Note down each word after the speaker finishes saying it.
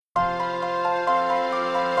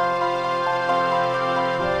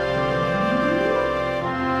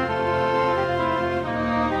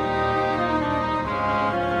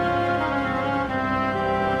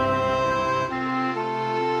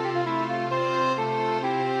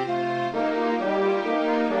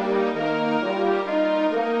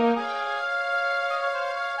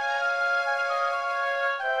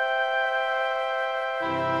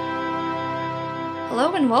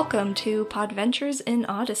and welcome to Podventures in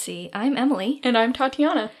Odyssey. I'm Emily. And I'm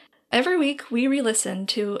Tatiana. Every week, we re-listen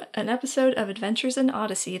to an episode of Adventures in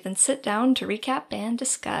Odyssey, then sit down to recap and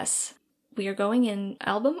discuss. We are going in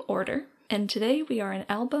album order, and today we are in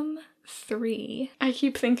album 3. I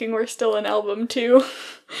keep thinking we're still in album 2.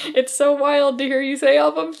 It's so wild to hear you say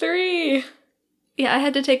album 3. Yeah, I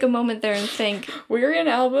had to take a moment there and think. We're in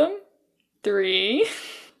album 3.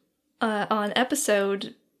 On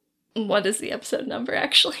episode... What is the episode number,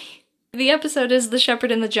 actually? The episode is The Shepherd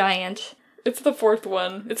and the Giant. It's the 4th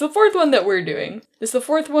one. It's the 4th one that we're doing. It's the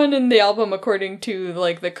 4th one in the album according to,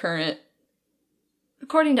 the current...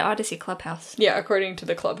 According to Odyssey Clubhouse. Yeah, according to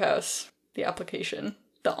the Clubhouse. The application.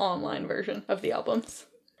 The online version of the albums.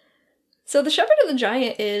 So The Shepherd and the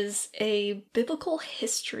Giant is a biblical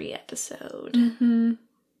history episode. Mm-hmm.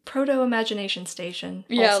 Proto-Imagination Station,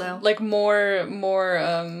 yeah, also.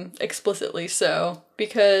 more explicitly so.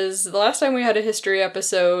 Because the last time we had a history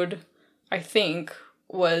episode, I think,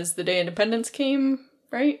 was The Day Independence Came,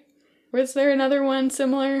 right? Was there another one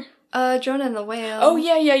similar? Jonah and the Whale. Oh,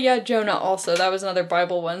 yeah, Jonah also. That was another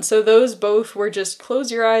Bible one. So those both were just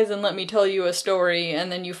close your eyes and let me tell you a story, and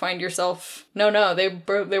then you find yourself... No, they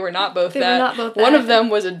were not both that. They were not both that. One of them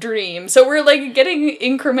was a dream. So we're, getting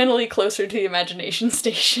incrementally closer to the imagination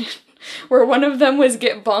station, where one of them was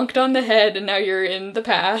get bonked on the head, and now you're in the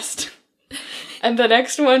past. And the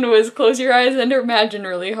next one was close your eyes and imagine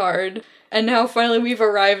really hard. And now finally we've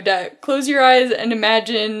arrived at close your eyes and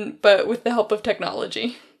imagine, but with the help of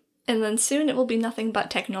technology. And then soon it will be nothing but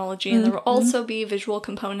technology, and there will also be visual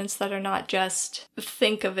components that are not just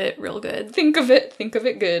think of it real good. Think of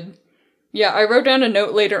it good. Yeah, I wrote down a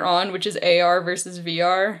note later on, which is AR versus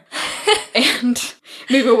VR. And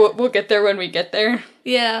maybe we'll get there when we get there.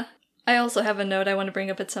 Yeah. I also have a note I want to bring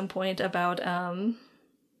up at some point about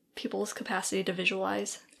people's capacity to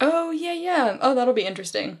visualize. Oh, yeah. Oh, that'll be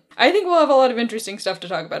interesting. I think we'll have a lot of interesting stuff to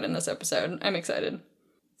talk about in this episode. I'm excited.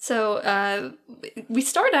 So, we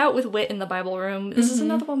start out with Wit in the Bible room. This is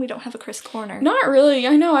another one we don't have a Chris Corner. Not really.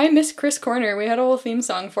 I know. I miss Chris Corner. We had a whole theme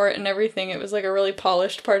song for it and everything. It was a really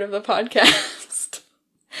polished part of the podcast.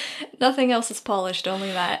 Nothing else is polished,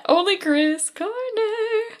 only that. Only Chris Corner.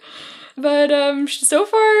 But, so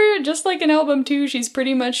far, just like in album 2, she's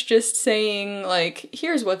pretty much just saying,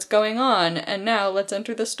 here's what's going on, and now let's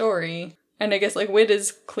enter the story. And I guess, Wit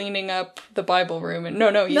is cleaning up the Bible room. And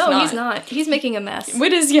no, he's not. No, he's not. He's making a mess.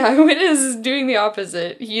 Wit is doing the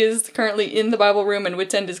opposite. He is currently in the Bible room and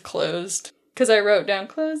Wit's End is closed. Because I wrote down,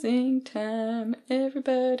 closing time,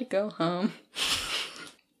 everybody go home.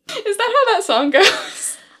 Is that how that song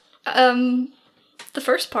goes? The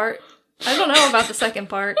first part. I don't know about the second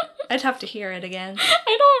part. I'd have to hear it again.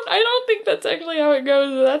 I don't think that's actually how it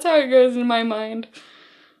goes, but that's how it goes in my mind.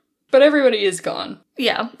 But everybody is gone.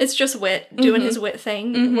 Yeah, it's just Wit doing his Wit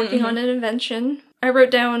thing, working on an invention. I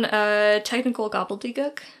wrote down technical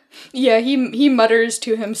gobbledygook. Yeah, he mutters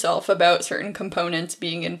to himself about certain components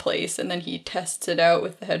being in place, and then he tests it out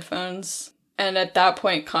with the headphones. And at that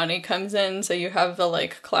point, Connie comes in, so you have the,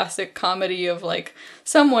 classic comedy of,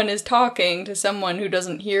 someone is talking to someone who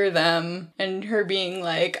doesn't hear them, and her being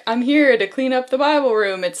I'm here to clean up the Bible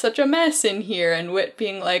room, it's such a mess in here, and Wit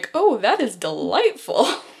being oh, that is delightful.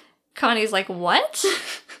 Connie's what?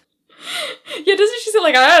 Yeah, doesn't she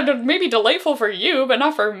say, maybe delightful for you, but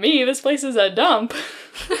not for me, this place is a dump.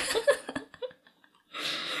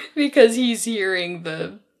 Because he's hearing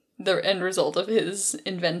the end result of his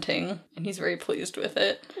inventing, and he's very pleased with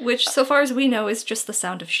it. Which, so far as we know, is just the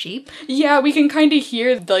sound of sheep. Yeah, we can kind of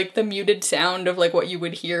hear, the muted sound of, what you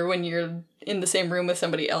would hear when you're in the same room with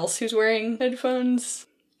somebody else who's wearing headphones.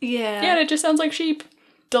 Yeah. Yeah, and it just sounds like sheep.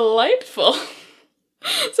 Delightful.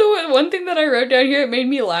 So one thing that I wrote down here, it made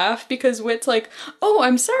me laugh, because Wit's oh,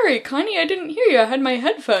 I'm sorry, Connie, I didn't hear you, I had my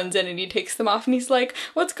headphones in, and he takes them off, and he's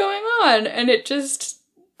what's going on? And it just,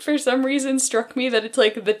 for some reason, struck me that it's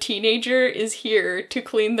the teenager is here to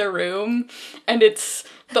clean the room, and it's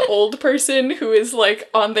the old person who is,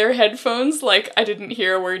 on their headphones, I didn't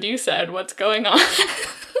hear a word you said, what's going on?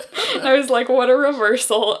 I was what a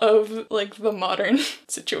reversal of, the modern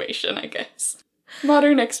situation, I guess.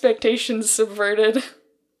 Modern expectations subverted.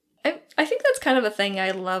 I think that's kind of a thing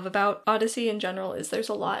I love about Odyssey in general, is there's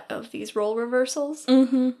a lot of these role reversals.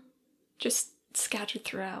 Just scattered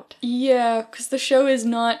throughout. Yeah, because the show is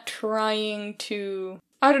not trying to...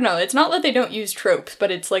 I don't know, it's not that they don't use tropes,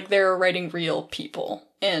 but it's they're writing real people,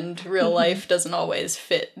 and real life doesn't always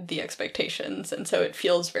fit the expectations, and so it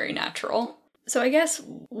feels very natural. So I guess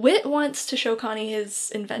Wit wants to show Connie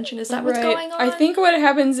his invention. Is that what's going on? I think what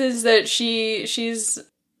happens is that she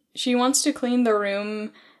wants to clean the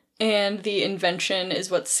room and the invention is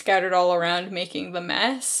what's scattered all around making the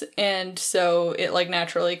mess, and so it, like,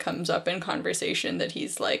 naturally comes up in conversation that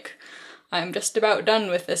he's like, I'm just about done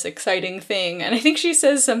with this exciting thing. And I think she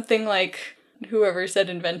says something like, whoever said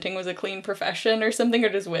inventing was a clean profession or something, or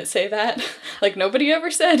does Wit say that? Like, nobody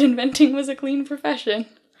ever said inventing was a clean profession.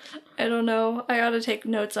 I don't know. I ought to take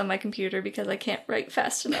notes on my computer because I can't write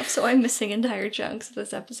fast enough, so I'm missing entire chunks of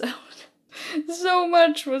this episode. So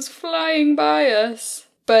much was flying by us.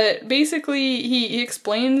 But basically, he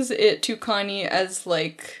explains it to Connie as,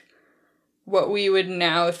 like, what we would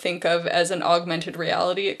now think of as an augmented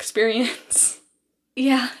reality experience.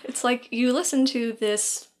 Yeah, it's like you listen to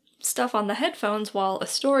this stuff on the headphones while a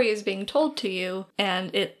story is being told to you,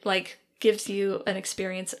 and it, like, gives you an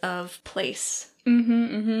experience of place.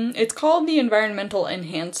 It's called the Environmental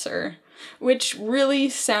Enhancer, which really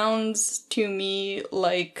sounds to me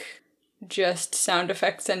like just sound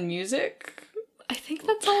effects and music. I think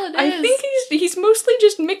that's all it is. I think he's mostly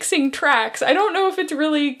just mixing tracks. I don't know if it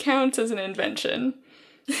really counts as an invention.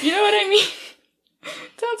 You know what I mean?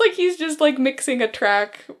 Sounds like he's just, like, mixing a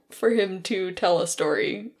track for him to tell a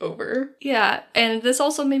story over. Yeah, and this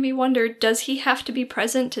also made me wonder, does he have to be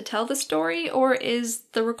present to tell the story, or is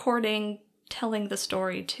the recording telling the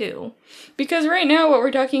story too? Because right now what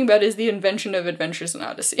we're talking about is the invention of Adventures in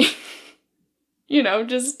Odyssey. You know,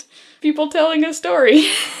 just people telling a story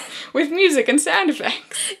with music and sound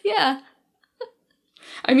effects. Yeah.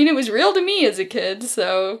 I mean, it was real to me as a kid,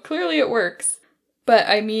 so clearly it works. But,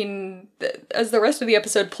 I mean, as the rest of the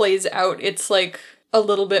episode plays out, it's, like, a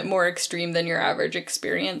little bit more extreme than your average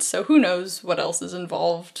experience, so who knows what else is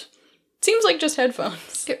involved. Seems like just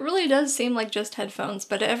headphones. It really does seem like just headphones,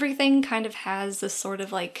 but everything kind of has this sort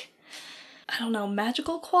of, like, I don't know,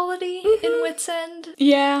 magical quality in Wits End.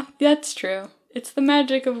 Yeah, that's true. It's the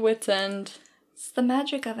magic of Wits End. It's the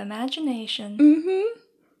magic of imagination.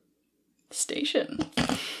 Station.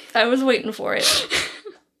 I was waiting for it.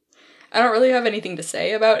 I don't really have anything to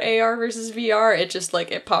say about AR versus VR. It just,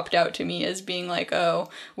 like, it popped out to me as being like, oh,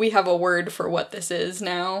 we have a word for what this is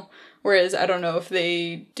now. Whereas I don't know if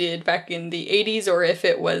they did back in the 80s or if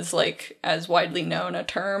it was, like, as widely known a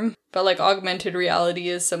term. But, like, augmented reality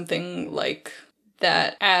is something, like,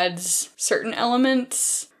 that adds certain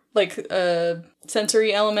elements, like,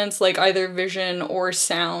 sensory elements, like either vision or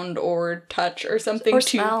sound or touch or something. Or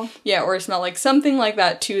smell. Yeah, or smell, like something like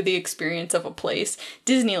that to the experience of a place.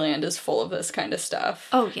 Disneyland is full of this kind of stuff.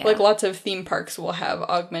 Oh, yeah. Like, lots of theme parks will have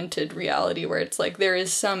augmented reality where it's like there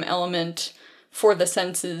is some element for the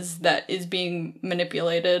senses that is being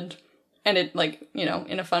manipulated, and it, like, you know,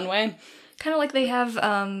 in a fun way. Kind of like they have,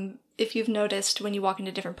 if you've noticed when you walk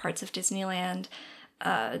into different parts of Disneyland,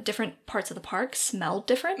 different parts of the park smell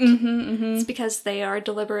different. It's because they are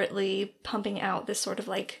deliberately pumping out this sort of,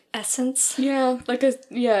 like, essence. Yeah, like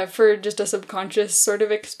for just a subconscious sort of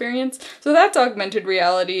experience. So that's augmented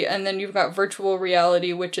reality, and then you've got virtual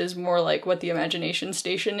reality, which is more like what the Imagination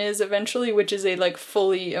Station is eventually, which is a, like,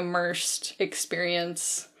 fully immersed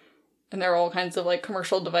experience. And there are all kinds of, like,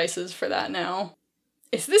 commercial devices for that now.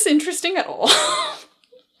 Is this interesting at all?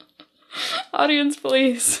 Audience,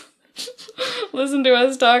 please. Listen to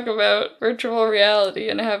us talk about virtual reality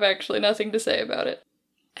and have actually nothing to say about it.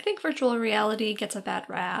 I think virtual reality gets a bad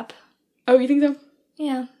rap. Oh, you think so?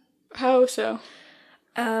 Yeah. How so?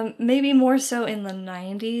 Maybe more so in the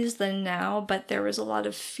 90s than now, but there was a lot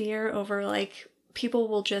of fear over, like, people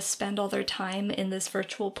will just spend all their time in this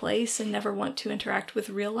virtual place and never want to interact with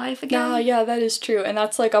real life again. Yeah, that is true. And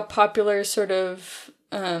that's, like, a popular sort of,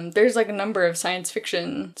 there's, like, a number of science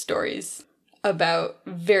fiction stories about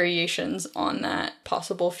variations on that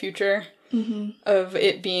possible future of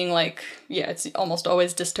it being, like, yeah, it's almost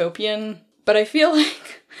always dystopian. But I feel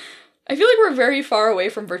like we're very far away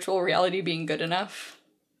from virtual reality being good enough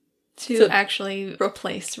to actually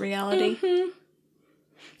replace reality.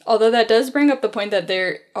 Although that does bring up the point that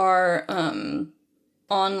there are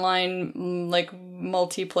online, like,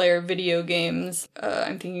 multiplayer video games.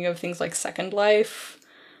 I'm thinking of things like Second Life.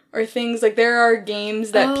 Or things, like, there are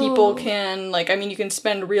games that people can, like, I mean, you can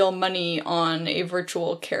spend real money on a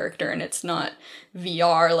virtual character and it's not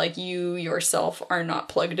VR, like, you yourself are not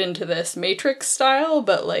plugged into this Matrix style,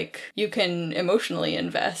 but, like, you can emotionally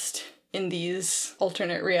invest in these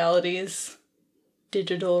alternate realities,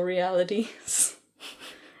 digital realities.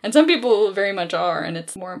 And some people very much are, and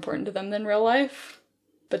it's more important to them than real life.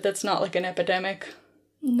 But that's not, like, an epidemic.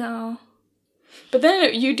 No. But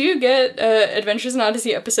then you do get Adventures in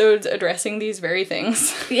Odyssey episodes addressing these very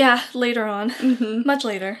things. Yeah, later on. Much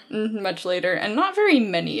later. Much later, and not very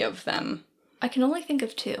many of them. I can only think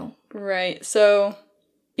of 2. Right, so,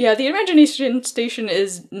 yeah, the Imagination Station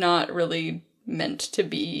is not really meant to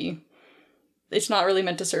be... It's not really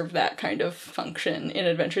meant to serve that kind of function in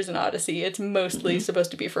Adventures in Odyssey. It's mostly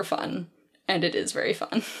supposed to be for fun. And it is very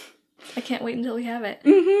fun. I can't wait until we have it.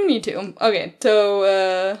 Me too. Okay,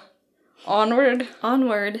 so, onward.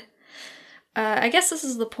 Onward. I guess this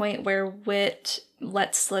is the point where Whit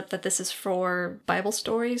lets slip that this is for Bible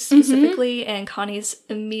stories specifically, and Connie's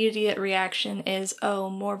immediate reaction is, oh,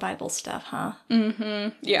 more Bible stuff, huh?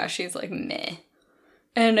 Yeah, she's like, meh.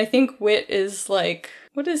 And I think Whit is like,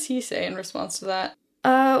 what does he say in response to that?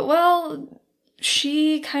 Well,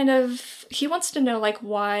 he wants to know, like,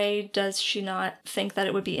 why does she not think that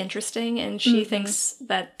it would be interesting, and she thinks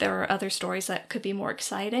that there are other stories that could be more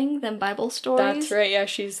exciting than Bible stories. That's right, yeah,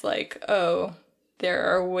 she's like, oh, there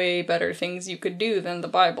are way better things you could do than the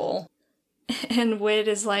Bible. And Whit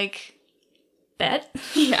is like, bet?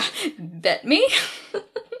 Yeah, bet me?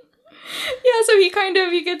 Yeah, so he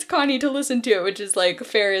gets Connie to listen to it, which is like,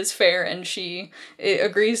 fair is fair, and she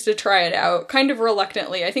agrees to try it out, kind of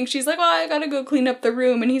reluctantly. I think she's like, well, I gotta go clean up the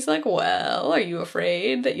room, and he's like, well, are you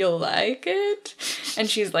afraid that you'll like it? And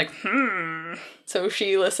she's like, So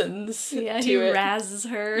she listens to it. Yeah, he razzes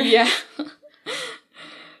her. Yeah.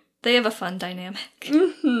 They have a fun dynamic.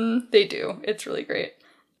 They do. It's really great.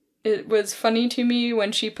 It was funny to me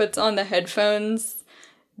when she puts on the headphones.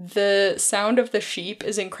 The sound of the sheep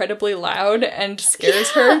is incredibly loud and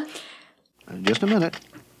scares her. Just a minute.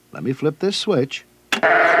 Let me flip this switch.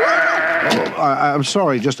 I'm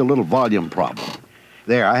sorry, just a little volume problem.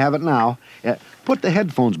 There, I have it now. Put the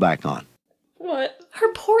headphones back on. What?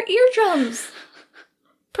 Her poor eardrums!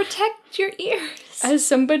 Protect your ears. As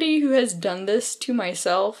somebody who has done this to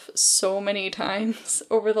myself so many times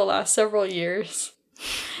over the last several years,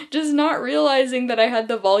 just not realizing that I had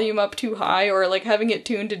the volume up too high or like having it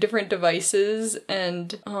tuned to different devices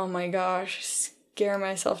and, oh my gosh, scare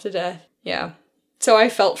myself to death. Yeah. So I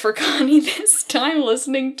felt for Connie this time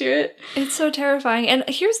listening to it. It's so terrifying. And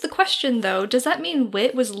here's the question, though. Does that mean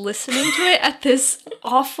Whit was listening to it at this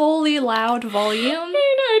awfully loud volume?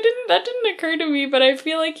 I know, that didn't occur to me, but I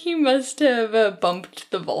feel like he must have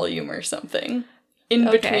bumped the volume or something in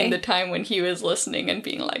between the time when he was listening and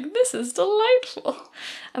being like, this is delightful.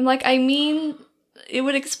 I'm like, I mean, it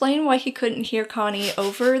would explain why he couldn't hear Connie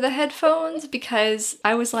over the headphones, because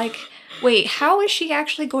I was like, wait, how is she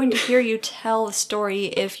actually going to hear you tell the story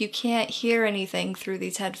if you can't hear anything through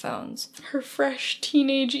these headphones? Her fresh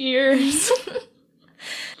teenage ears.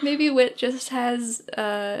 Maybe Whit just has,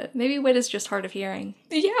 maybe Whit is just hard of hearing.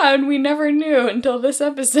 Yeah, and we never knew until this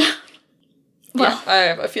episode. Well, yeah, I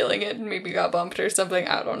have a feeling it maybe got bumped or something,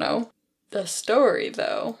 I don't know. The story,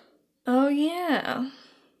 though. Oh yeah,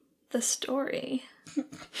 the story.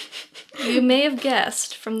 You may have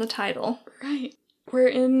guessed from the title. Right. We're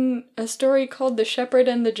in a story called The Shepherd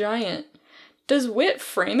and the Giant. Does Whit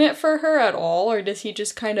frame it for her at all, or does he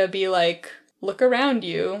just kind of be like, look around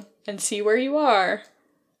you and see where you are?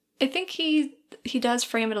 I think he does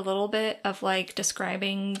frame it a little bit of like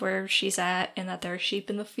describing where she's at and that there are sheep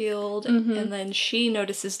in the field, and then she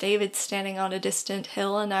notices David standing on a distant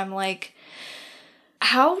hill, and I'm like,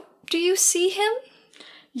 how do you see him?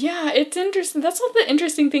 Yeah, it's interesting. That's all the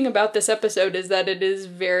interesting thing about this episode is that it is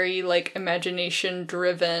very, like, imagination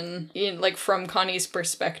driven, in like, from Connie's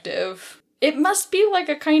perspective. It must be like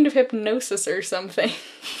a kind of hypnosis or something.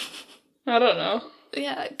 I don't know.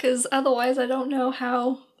 Yeah, because otherwise I don't know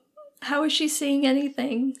how is she seeing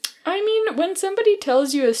anything? I mean, when somebody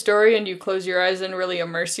tells you a story and you close your eyes and really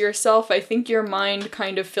immerse yourself, I think your mind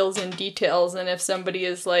kind of fills in details, and if somebody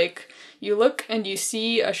is like, you look and you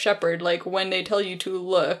see a shepherd, like when they tell you to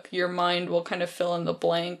look, your mind will kind of fill in the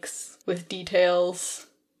blanks with details.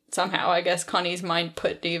 Somehow, I guess Connie's mind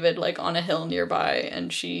put David like on a hill nearby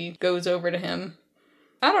and she goes over to him.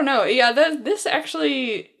 I don't know. Yeah, this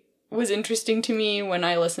actually was interesting to me when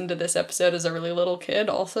I listened to this episode as a really little kid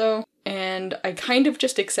also. And I kind of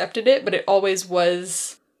just accepted it, but it always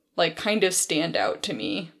was like kind of stand out to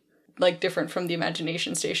me. Like different from the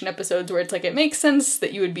Imagination Station episodes where it's like it makes sense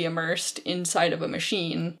that you would be immersed inside of a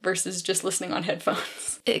machine versus just listening on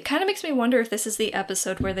headphones. It kind of makes me wonder if this is the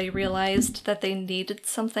episode where they realized that they needed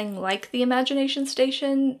something like the Imagination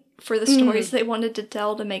Station for the stories they wanted to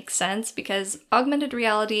tell to make sense, because augmented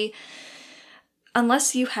reality,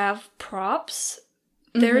 unless you have props,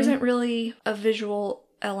 there isn't really a visual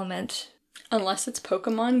element. Unless it's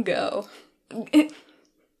Pokemon Go.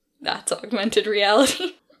 That's augmented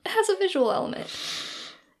reality. It has a visual element.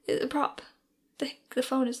 It's a prop. The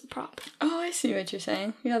phone is the prop. Oh, I see what you're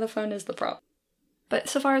saying. Yeah, the phone is the prop. But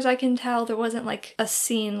so far as I can tell, there wasn't like a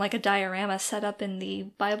scene, like a diorama set up in the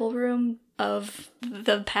Bible room of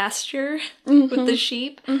the pasture with the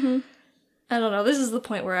sheep. I don't know. This is the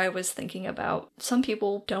point where I was thinking about some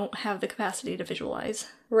people don't have the capacity to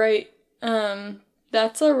visualize. Right.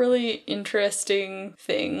 That's a really interesting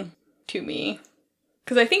thing to me.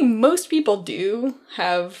 Because I think most people do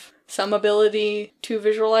have some ability to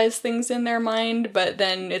visualize things in their mind, but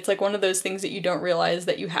then it's like one of those things that you don't realize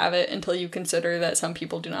that you have it until you consider that some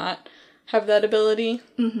people do not have that ability.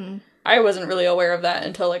 Mm-hmm. I wasn't really aware of that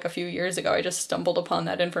until like a few years ago. I just stumbled upon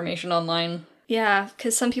that information online. Yeah,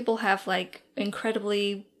 because some people have like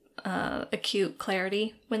incredibly acute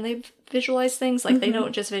clarity when they visualize things. Like they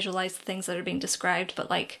don't just visualize the things that are being described, but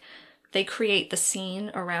like they create the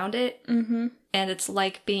scene around it. Mm-hmm. And it's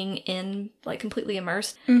like being in, like, completely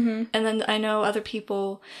immersed. Mm-hmm. And then I know other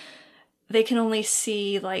people, they can only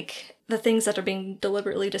see, like, the things that are being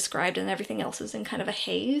deliberately described and everything else is in kind of a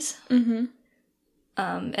haze. Mm-hmm.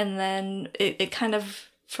 And then it kind of,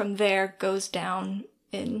 from there, goes down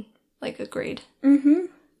in, like, a grade. Mm-hmm.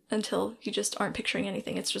 Until you just aren't picturing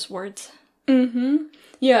anything. It's just words. Mm-hmm.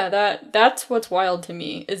 Yeah, that's what's wild to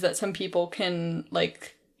me, is that some people can,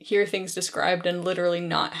 like, hear things described and literally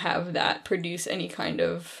not have that produce any kind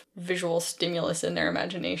of visual stimulus in their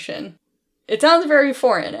imagination. It sounds very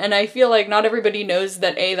foreign, and I feel like not everybody knows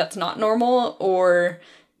that A, that's not normal, or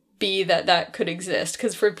B, that could exist.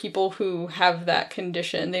 Because for people who have that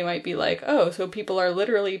condition, they might be like, oh, so people are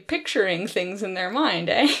literally picturing things in their mind,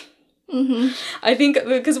 eh? Mm-hmm. I think,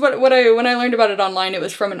 because when I learned about it online, it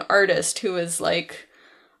was from an artist who was like,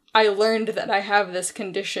 I learned that I have this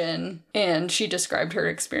condition, and she described her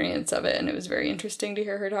experience of it, and it was very interesting to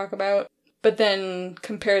hear her talk about. But then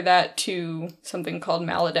compare that to something called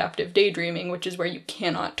maladaptive daydreaming, which is where you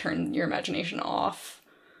cannot turn your imagination off.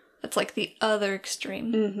 That's like the other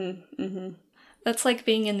extreme. Mm-hmm, mm-hmm. That's like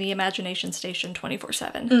being in the imagination station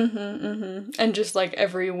 24/7. Mm-hmm, mm-hmm. And just like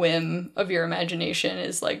every whim of your imagination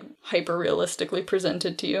is like hyper-realistically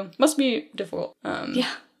presented to you. Must be difficult.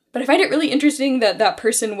 Yeah. But I find it really interesting that that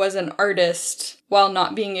person was an artist while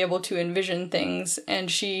not being able to envision things,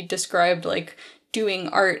 and she described, like, doing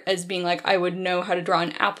art as being like, I would know how to draw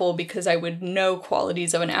an apple because I would know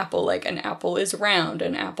qualities of an apple, like an apple is round,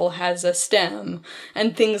 an apple has a stem,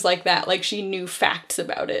 and things like that. Like, she knew facts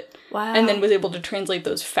about it. Wow. And then was able to translate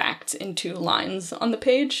those facts into lines on the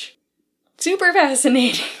page. Super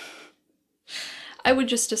fascinating. I would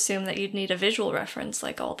just assume that you'd need a visual reference,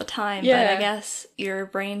 like, all the time, Yeah. but I guess your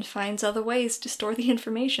brain finds other ways to store the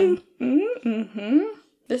information. Mm-hmm.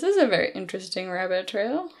 This is a very interesting rabbit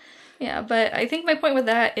trail. Yeah, but I think my point with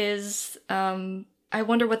that is, I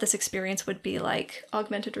wonder what this experience would be like,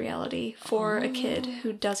 augmented reality, for a kid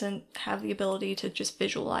who doesn't have the ability to just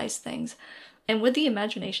visualize things. And would the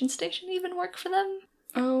imagination station even work for them?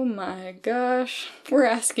 Oh my gosh. We're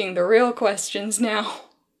asking the real questions now.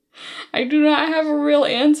 I do not have a real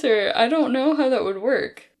answer. I don't know how that would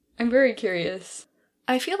work. I'm very curious.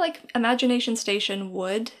 I feel like Imagination Station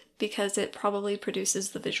would, because it probably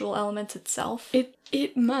produces the visual elements itself.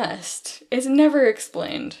 It must. It's never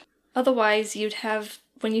explained. Otherwise,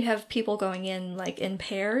 when you have people going in, like, in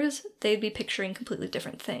pairs, they'd be picturing completely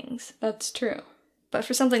different things. That's true. But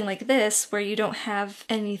for something like this, where you don't have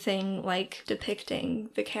anything, like, depicting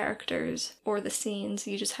the characters or the scenes,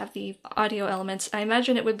 you just have the audio elements, I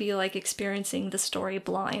imagine it would be like experiencing the story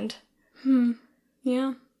blind.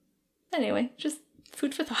 Yeah. Anyway, just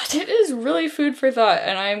food for thought. It is really food for thought,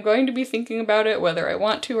 and I am going to be thinking about it whether I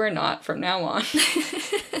want to or not from now on.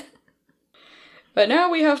 But now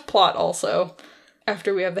we have plot also,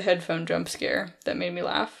 after we have the headphone jump scare that made me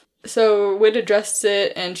laugh. So Whit addresses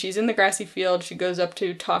it, and she's in the grassy field. She goes up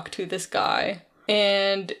to talk to this guy.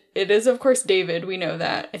 And it is, of course, David. We know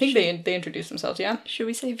that. I think they introduce themselves, yeah? Should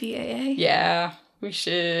we say VAA? Yeah, we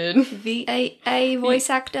should. VAA voice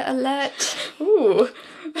actor alert. Ooh,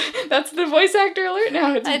 that's the voice actor alert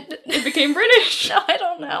now. It became British. No, I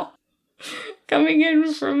don't know. Coming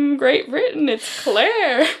in from Great Britain, it's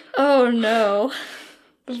Claire. Oh no.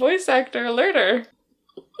 The voice actor alerter.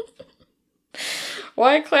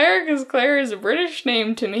 Why Claire? Because Claire is a British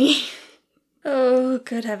name to me. Oh,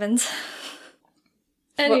 good heavens.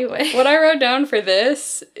 Anyway. What I wrote down for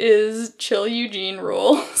this is chill Eugene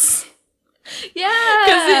rules. Yeah!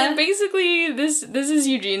 Because basically, this is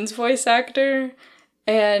Eugene's voice actor.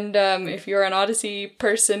 And if you're an Odyssey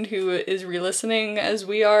person who is re-listening as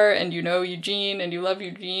we are, and you know Eugene and you love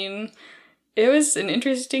Eugene, it was an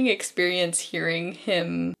interesting experience hearing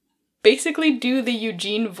him basically do the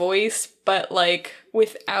Eugene voice, but like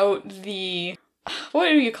without the, what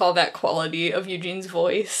do you call that quality of Eugene's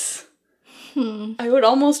voice? I would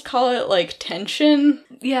almost call it, like, tension.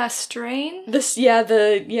 Yeah, strain? He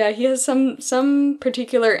has some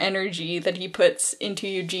particular energy that he puts into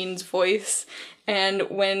Eugene's voice. And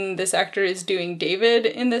when this actor is doing David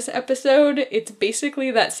in this episode, it's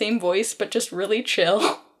basically that same voice, but just really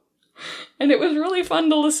chill. And it was really fun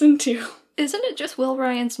to listen to. Isn't it just Will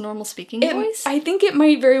Ryan's normal speaking voice? I think it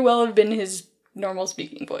might very well have been his normal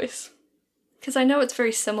speaking voice. Because I know it's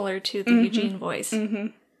very similar to the Eugene voice. Mm-hmm.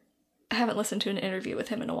 I haven't listened to an interview with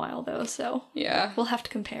him in a while, though, so yeah, we'll have to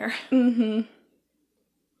compare. Mm-hmm.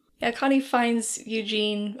 Yeah, Connie finds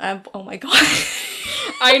Eugene. Oh my god.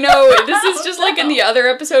 I know, this is just like in the other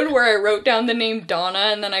episode where I wrote down the name Donna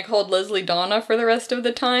and then I called Leslie Donna for the rest of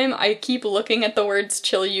the time. I keep looking at the words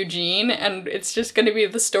Chill Eugene, and it's just going to be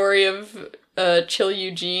the story of Chill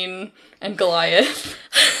Eugene and Goliath.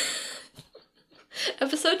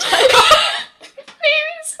 Episode title?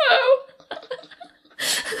 Maybe so.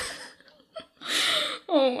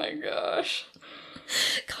 Oh my gosh.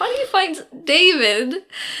 Connie finds David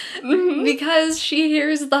because she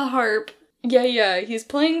hears the harp. Yeah, he's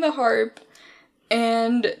playing the harp,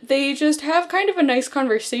 and they just have kind of a nice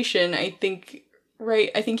conversation, I think, right?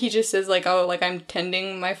 I think he just says, like, oh, like, I'm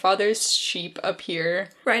tending my father's sheep up here.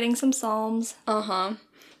 Writing some psalms. Uh-huh.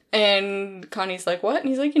 And Connie's like, what? And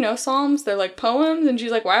he's like, psalms, they're like poems, and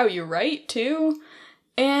she's like, wow, you write, too?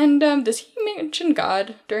 And, does he mention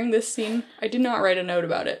God during this scene? I did not write a note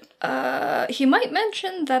about it. He might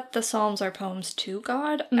mention that the Psalms are poems to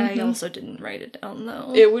God. I also didn't write it down,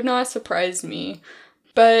 though. It would not surprise me.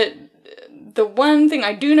 But the one thing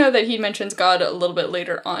I do know that he mentions God a little bit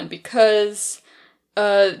later on, because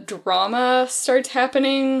drama starts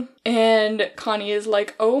happening, and Connie is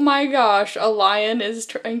like, oh my gosh, a lion is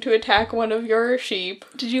trying to attack one of your sheep.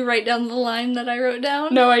 Did you write down the line that I wrote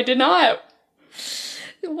down? No, I did not.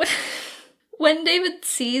 When David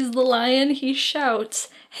sees the lion, he shouts,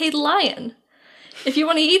 "Hey, lion, if you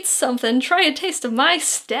want to eat something, try a taste of my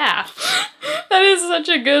staff." That is such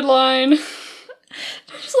a good line.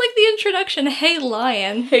 Just like the introduction, "Hey,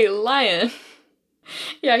 lion." Hey, lion.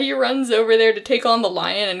 Yeah, he runs over there to take on the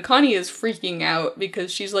lion, and Connie is freaking out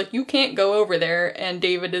because she's like, you can't go over there, and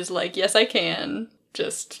David is like, yes, I can.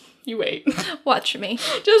 Just, you wait. Watch me.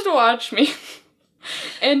 Just watch me.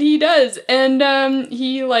 And he does, and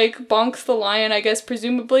he, like, bonks the lion, I guess,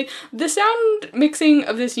 presumably. The sound mixing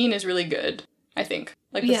of the scene is really good, I think.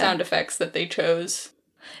 Like, the sound effects that they chose.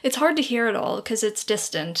 It's hard to hear it all, because it's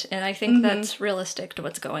distant, and I think that's realistic to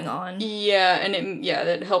what's going on. Yeah, and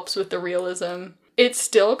that helps with the realism. It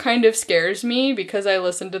still kind of scares me, because I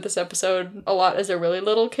listened to this episode a lot as a really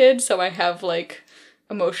little kid, so I have, like,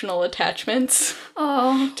 emotional attachments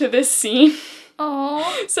to this scene.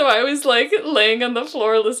 Oh. So I was, like, laying on the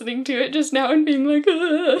floor listening to it just now and being like,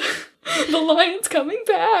 ugh, the lion's coming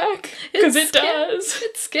back. Because it does.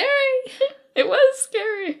 It's scary. It was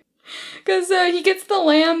scary. Because he gets the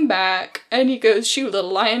lamb back, and he goes, shoot,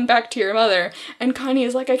 little lion, back to your mother. And Connie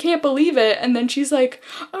is like, I can't believe it. And then she's like,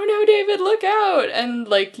 oh no, David, look out. And,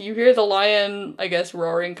 like, you hear the lion, I guess,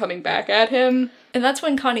 roaring, coming back at him. And that's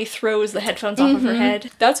when Connie throws the headphones off of her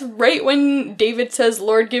head. That's right when David says,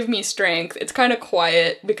 Lord, give me strength. It's kind of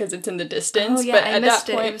quiet because it's in the distance. Oh, yeah, but I at missed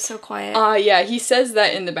that point, it. It was so quiet. Yeah, he says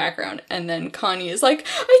that in the background. And then Connie is like,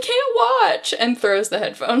 I can't watch! And throws the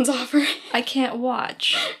headphones off her head. I can't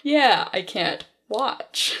watch. Yeah, I can't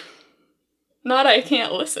watch. Not I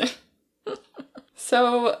can't listen.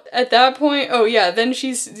 So, at that point, then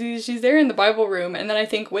she's there in the Bible room, and then I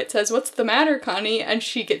think Whit says, what's the matter, Connie? And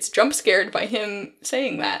she gets jump scared by him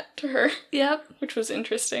saying that to her. Yep. Which was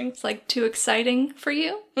interesting. It's, like, too exciting for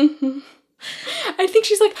you? Mm-hmm. I think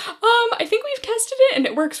she's like, I think we've tested it, and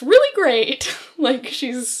it works really great. Like,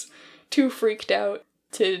 she's too freaked out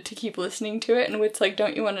to keep listening to it, and Whit's like,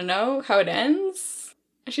 don't you want to know how it ends?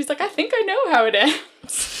 And she's like, I think I know how it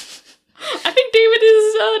ends. I think David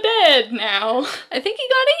is dead now. I think he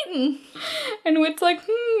got eaten. And Whit's like,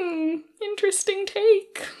 interesting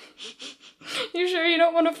take. You sure you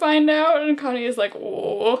don't want to find out? And Connie is like,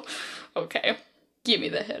 oh, okay. Give me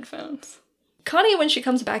the headphones. Connie, when she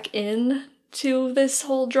comes back in to this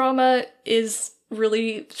whole drama, is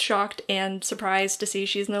really shocked and surprised to see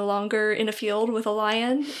she's no longer in a field with a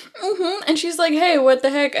lion. Mm-hmm. And she's like, hey, what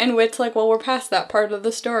the heck? And Whit's like, well, we're past that part of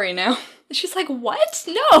the story now. She's like, what?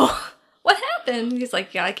 No! What happened? He's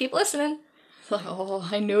like, yeah, I keep listening. It's like, oh,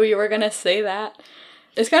 I knew you were gonna say that.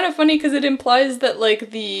 It's kind of funny because it implies that,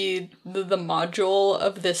 like, the module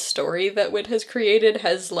of this story that Whit has created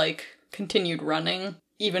has, like, continued running.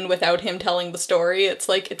 even without him telling the story. It's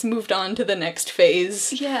like, it's moved on to the next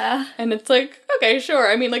phase. Yeah. And it's like, okay, sure.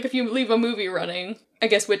 I mean, like, if you leave a movie running, I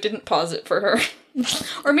guess Wit didn't pause it for her.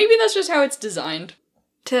 Or maybe that's just how it's designed.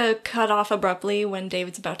 To cut off abruptly when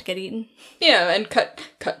David's about to get eaten. Yeah, and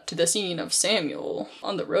cut to the scene of Samuel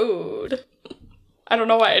on the road. I don't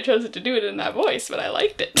know why I chose to do it in that voice, but I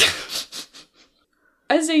liked it.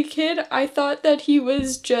 As a kid, I thought that he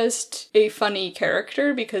was just a funny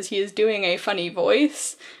character because he is doing a funny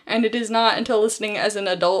voice, and it is not until listening as an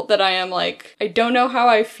adult that I am like, I don't know how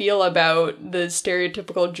I feel about the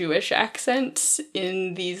stereotypical Jewish accents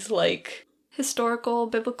in these, like... historical,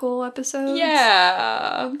 biblical episodes?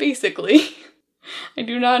 Yeah, basically. I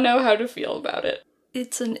do not know how to feel about it.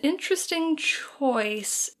 It's an interesting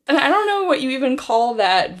choice. And I don't know what you even call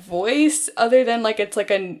that voice, other than, like, it's like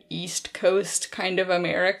an East Coast kind of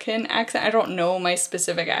American accent. I don't know my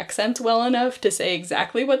specific accents well enough to say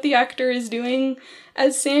exactly what the actor is doing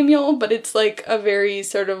as Samuel, but it's, like, a very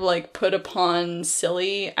sort of, like, put-upon,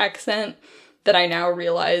 silly accent that I now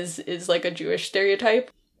realize is, like, a Jewish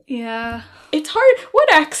stereotype. Yeah. It's hard.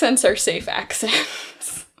 What accents are safe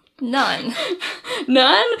accents? None.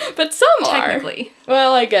 None? But some are. Technically.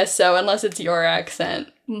 Well, I guess so, unless it's your accent.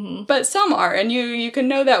 Mm-hmm. But some are, and you can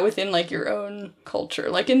know that within, like, your own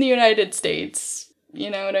culture. Like, in the United States,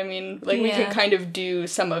 you know what I mean? Like, we can kind of do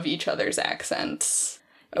some of each other's accents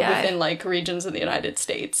within, like, regions of the United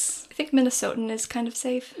States. I think Minnesotan is kind of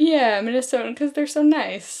safe. Yeah, Minnesotan, because they're so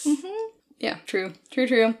nice. Mm-hmm. Yeah, true.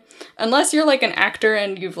 Unless you're, like, an actor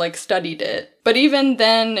and you've, like, studied it. But even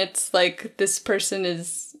then, it's, like, this person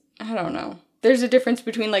is... I don't know. There's a difference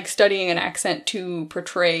between, like, studying an accent to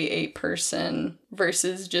portray a person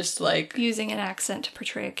versus just, like... using an accent to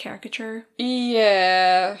portray a caricature.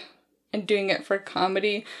 Yeah. And doing it for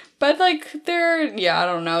comedy. But, like, I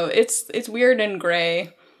don't know. It's weird and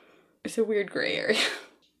gray. It's a weird gray area.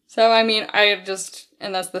 So, I mean,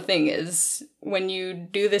 and that's the thing is, when you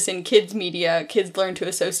do this in kids' media, kids learn to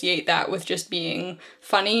associate that with just being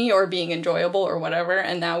funny or being enjoyable or whatever,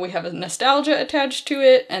 and now we have a nostalgia attached to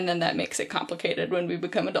it, and then that makes it complicated when we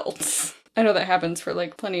become adults. I know that happens for,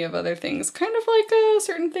 like, plenty of other things, kind of like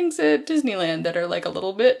certain things at Disneyland that are, like, a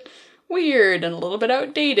little bit weird and a little bit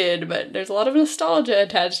outdated, but there's a lot of nostalgia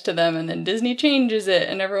attached to them, and then Disney changes it,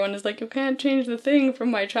 and everyone is like, you can't change the thing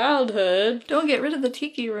from my childhood. Don't get rid of the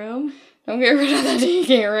tiki room. Don't get rid of the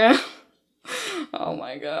tiki room. Oh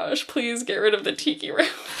my gosh, please get rid of the tiki room.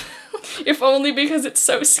 If only because it's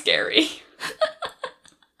so scary.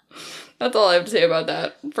 That's all I have to say about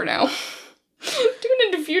that for now. Tune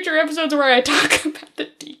into future episodes where I talk about the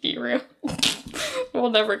tiki room.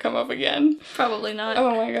 Will never come up again. Probably not.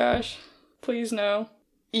 Oh my gosh. Please no.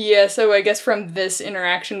 Yeah, so I guess from this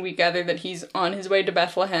interaction we gather that he's on his way to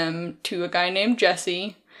Bethlehem to a guy named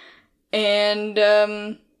Jesse.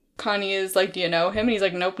 And, Connie is like, do you know him? And he's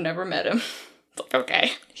like, nope, never met him. It's like,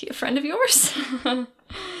 okay. Is he a friend of yours?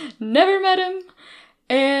 Never met him.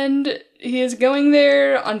 And he is going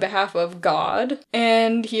there on behalf of God.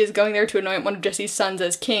 And he is going there to anoint one of Jesse's sons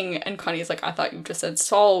as king. And Connie's like, I thought you just said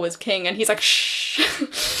Saul was king. And he's like, shh.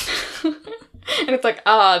 And it's like,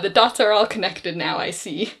 the dots are all connected now, I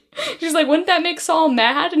see. She's like, wouldn't that make Saul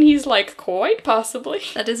mad? And he's like, quite possibly.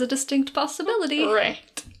 That is a distinct possibility.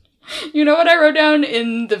 Right. You know what I wrote down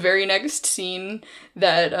in the very next scene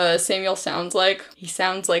that Samuel sounds like? He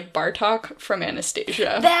sounds like Bartok from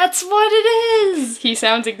Anastasia. That's what it is! He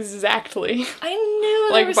sounds exactly I knew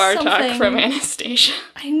there like was Bartok something. from Anastasia.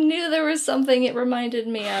 I knew there was something it reminded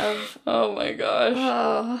me of. Oh my gosh.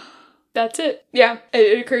 Oh. That's it. Yeah,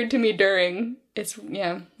 it occurred to me during...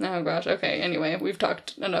 Oh gosh, okay, anyway, we've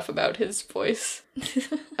talked enough about his voice.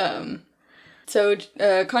 So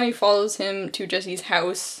Connie follows him to Jesse's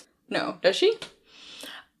house. No, does she?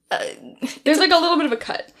 There's like a little bit of a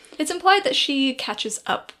cut. It's implied that she catches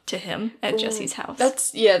up to him at Jesse's house.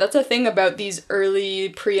 That's a thing about these early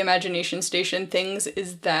pre-Imagination Station things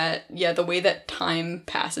is that, the way that time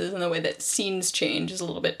passes and the way that scenes change is a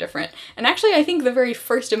little bit different. And actually, I think the very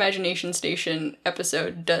first Imagination Station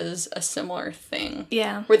episode does a similar thing.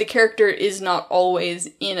 Yeah. Where the character is not always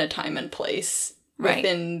in a time and place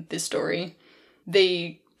within the story.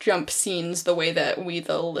 They jump scenes the way that we,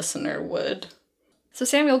 the listener, would. So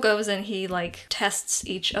Samuel goes and he, tests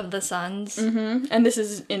each of the sons. Mm-hmm. And this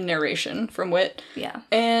is in narration from Wit. Yeah.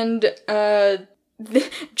 And,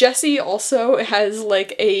 Jesse also has,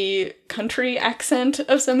 a country accent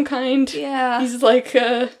of some kind. Yeah. He's,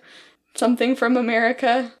 something from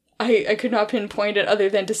America. I could not pinpoint it other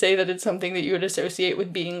than to say that it's something that you would associate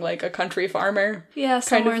with being like a country farmer. Yeah,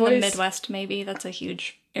 somewhere in the voice. Midwest, maybe. That's a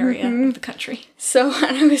huge area of the country. So,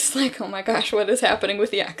 and I was like, oh my gosh, what is happening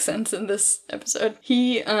with the accents in this episode?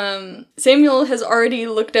 Samuel has already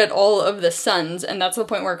looked at all of the sons, and that's the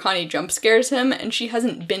point where Connie jump scares him, and she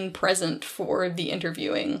hasn't been present for the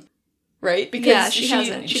interviewing. Right? Because yeah, she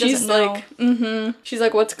hasn't. She's doesn't like, know. She's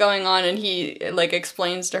like, what's going on? And he, like,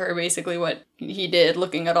 explains to her basically what he did,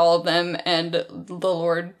 looking at all of them, and the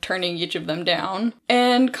Lord turning each of them down.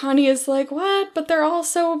 And Connie is like, what? But they're all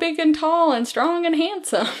so big and tall and strong and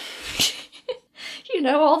handsome. You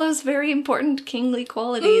know, all those very important kingly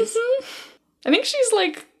qualities. Mm-hmm. I think she's,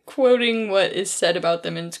 like, quoting what is said about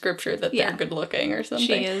them in scripture, that they're good looking or something.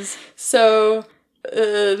 She is. So...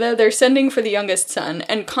 they're sending for the youngest son,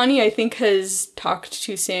 and Connie, I think, has talked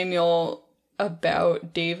to Samuel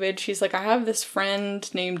about David. She's like, I have this friend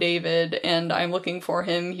named David, and I'm looking for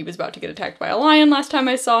him. He was about to get attacked by a lion last time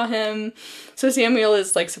I saw him. So Samuel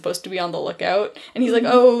is, like, supposed to be on the lookout, and he's like,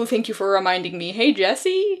 oh, thank you for reminding me. Hey,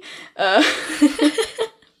 Jesse? There's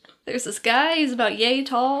this guy, he's about yay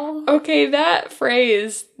tall. Okay, that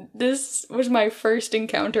phrase, this was my first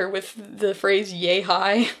encounter with the phrase yay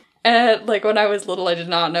high. And, like, when I was little, I did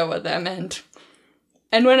not know what that meant.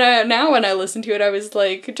 And when I listened to it, I was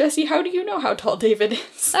like, Jesse, how do you know how tall David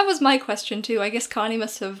is? That was my question, too. I guess Connie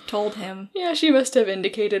must have told him. Yeah, she must have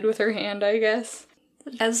indicated with her hand, I guess.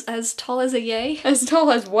 As tall as a yay? As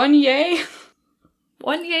tall as one yay?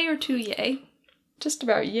 1 yay or 2 yay? Just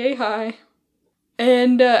about yay high.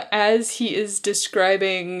 And as he is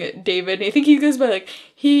describing David, I think he goes by, like,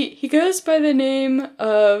 he goes by the name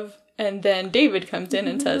of... And then David comes in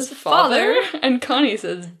and says, Father. And Connie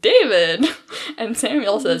says, David. And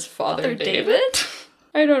Samuel says, Father David.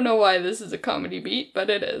 I don't know why this is a comedy beat, but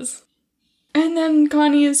it is. And then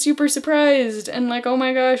Connie is super surprised and like, oh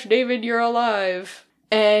my gosh, David, you're alive.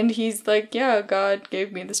 And he's like, yeah, God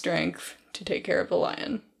gave me the strength to take care of the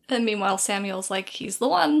lion. And meanwhile, Samuel's like, he's the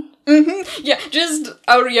one. Mm-hmm. Yeah, just,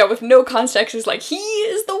 with no context, is like, he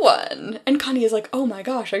is the one. And Connie is like, oh my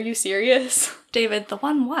gosh, are you serious? David, the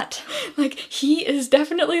one what? Like, he is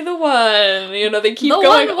definitely the one. You know, they keep the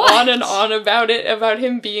going one on and on about it, about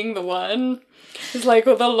him being the one. It's like,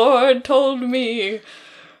 well, the Lord told me.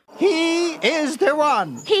 He is the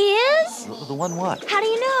one. He is? The one what? How do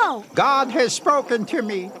you know? God has spoken to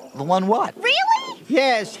me. The one what? Really?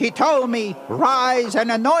 Yes, he told me, rise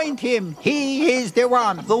and anoint him. He is the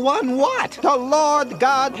one. The one what? The Lord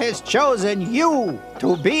God has chosen you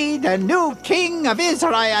to be the new king of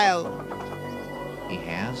Israel. He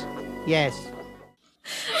has? Yes.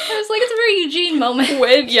 I was like, it's a very Eugene moment.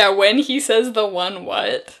 When he says the one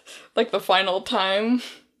what, like the final time,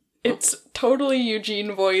 it's totally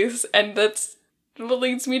Eugene voice, and that's what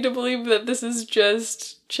leads me to believe that this is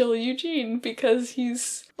just chill Eugene, because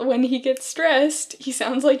when he gets stressed, he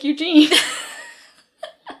sounds like Eugene.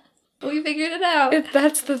 We figured it out.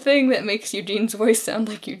 That's the thing that makes Eugene's voice sound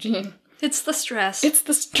like Eugene. It's the stress.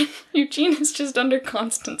 Eugene is just under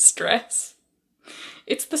constant stress.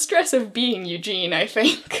 It's the stress of being Eugene, I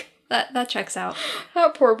think. That checks out.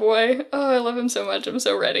 That poor boy. Oh, I love him so much. I'm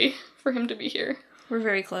so ready for him to be here. We're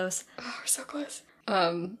very close. Oh, we're so close.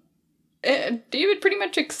 David pretty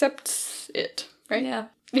much accepts it, right? Yeah.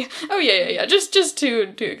 Yeah. Oh, yeah. Just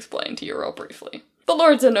to explain to you real briefly. The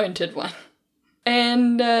Lord's anointed one.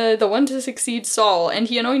 And the one to succeed Saul, and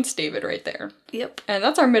he anoints David right there. Yep. And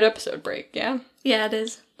that's our mid-episode break, yeah? Yeah, it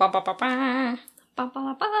is. Ba ba ba ba. Ba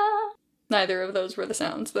ba ba. Neither of those were the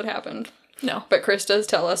sounds that happened. No. But Chris does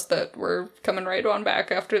tell us that we're coming right on back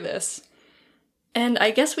after this. And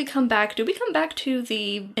I guess we come back... Do we come back to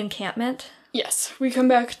the encampment? Yes, we come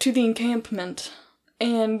back to the encampment.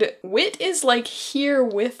 And Whit is, like, here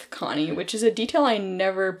with Connie, which is a detail I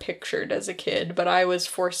never pictured as a kid, but I was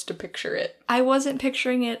forced to picture it. I wasn't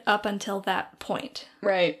picturing it up until that point.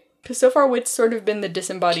 Right. Because so far Whit's sort of been the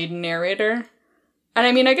disembodied narrator. And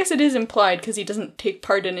I mean, I guess it is implied because he doesn't take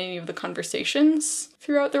part in any of the conversations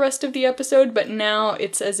throughout the rest of the episode, but now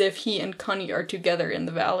it's as if he and Connie are together in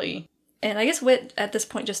the valley. And I guess Whit, at this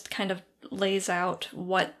point, just kind of lays out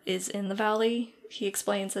what is in the valley. He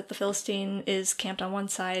explains that the Philistine is camped on one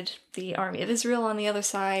side, the army of Israel on the other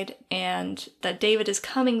side, and that David is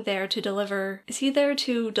coming there to deliver... Is he there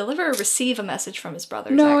to deliver or receive a message from his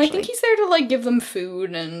brothers, No, actually? I think he's there to, like, give them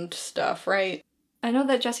food and stuff, right? I know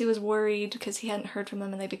that Jesse was worried because he hadn't heard from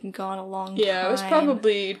them and they'd been gone a long time. Yeah, it was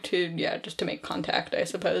probably just to make contact, I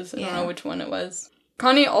suppose. I don't know which one it was.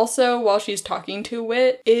 Connie also, while she's talking to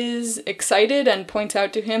Whit, is excited and points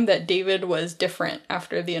out to him that David was different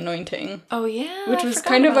after the anointing. Oh, yeah. Which was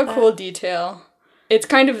kind of a cool detail. It's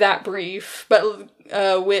kind of that brief, but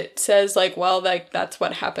Wit says, like, well, like, that's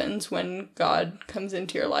what happens when God comes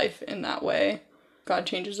into your life in that way. God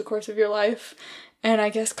changes the course of your life. And I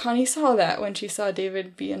guess Connie saw that when she saw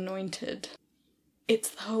David be anointed. It's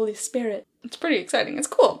the Holy Spirit. It's pretty exciting. It's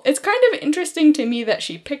cool. It's kind of interesting to me that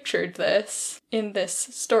she pictured this in this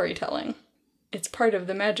storytelling. It's part of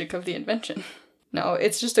the magic of the invention. No,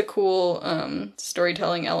 it's just a cool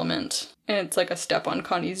storytelling element. And it's like a step on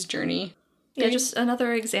Connie's journey. Yeah, just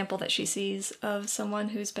another example that she sees of someone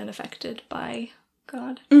who's been affected by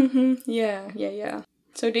God. Mm-hmm. Yeah.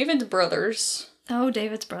 So David's brothers... Oh,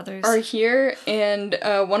 David's brothers. are here, and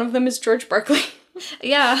one of them is George Barkley.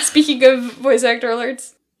 Yeah. Speaking of voice actor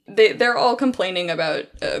alerts, they're all complaining about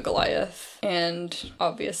Goliath, and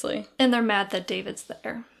obviously. And they're mad that David's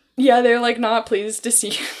there. Yeah, they're, like, not pleased to see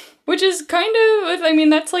you. Which is kind of, I mean,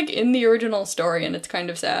 that's, like, in the original story, and it's kind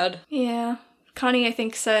of sad. Yeah. Connie, I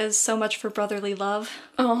think, says so much for brotherly love.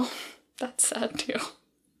 Oh, that's sad, too.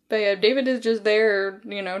 But yeah, David is just there,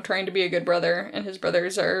 you know, trying to be a good brother, and his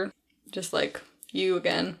brothers are just like, you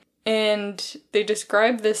again. And they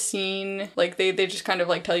describe this scene, like, they just kind of,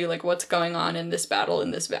 like, tell you, like, what's going on in this battle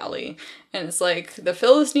in this valley. And it's like, the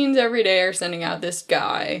Philistines every day are sending out this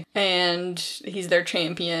guy, and he's their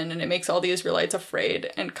champion, and it makes all the Israelites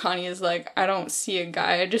afraid. And Connie is like, I don't see a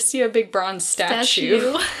guy, I just see a big bronze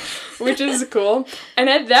statue. Which is cool. And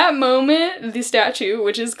at that moment, the statue,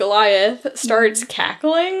 which is Goliath, starts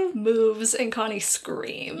cackling. Moves, and Connie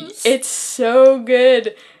screams. It's so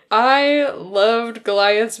good. I loved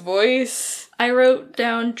Goliath's voice. I wrote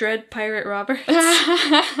down Dread Pirate Roberts.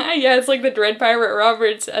 Yeah, it's like the Dread Pirate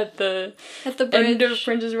Roberts at the bridge. end of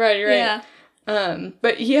Princess Bride, right? Yeah.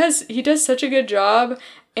 But he does such a good job.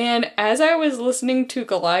 And as I was listening to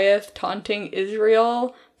Goliath taunting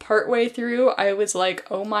Israel partway through, I was like,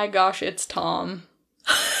 oh my gosh, it's Tom.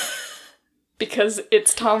 Because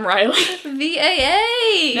it's Tom Riley.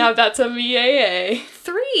 VAA! Now that's a VAA.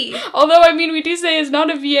 3! Although, I mean, we do say it's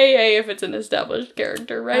not a VAA if it's an established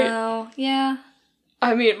character, right? Oh, yeah.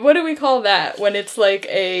 I mean, what do we call that when it's like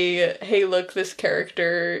a, hey, look, this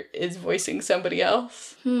character is voicing somebody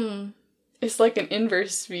else? It's like an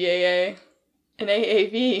inverse VAA. An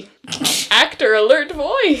AAV. Actor alert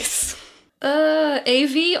voice!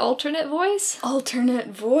 AV, alternate voice? Alternate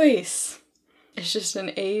voice. It's just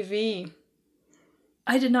an AV.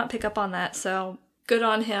 I did not pick up on that, so good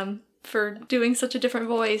on him for doing such a different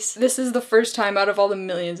voice. This is the first time out of all the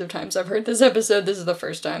millions of times I've heard this episode, this is the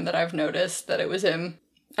first time that I've noticed that it was him.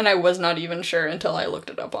 And I was not even sure until I looked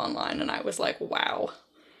it up online, and I was like, wow.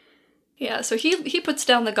 Yeah, so he puts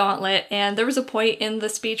down the gauntlet, and there was a point in the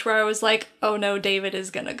speech where I was like, oh no, David is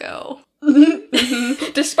gonna go.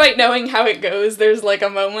 Despite knowing how it goes, there's like a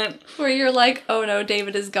moment where you're like, oh no,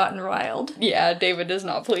 David has gotten riled. Yeah, David is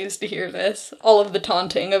not pleased to hear this. All of the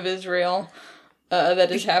taunting of Israel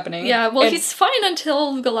that is happening. Yeah, well, he's fine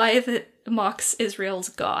until Goliath mocks Israel's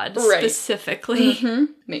god, specifically. Mm-hmm.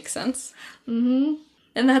 Makes sense. Mm-hmm.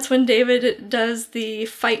 And that's when David does the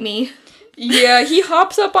fight me. Yeah, he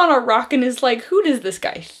hops up on a rock and is like, who does this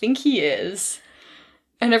guy think he is?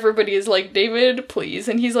 And everybody is like, David, please.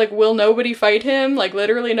 And he's like, will nobody fight him? Like,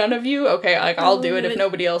 literally none of you? Okay, like, I'll do it if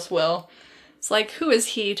nobody else will. It's like, who is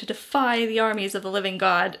he to defy the armies of the living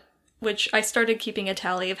God? Which I started keeping a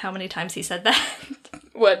tally of how many times he said that.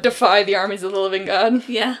 What, defy the armies of the living God?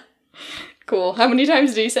 Yeah. Cool. How many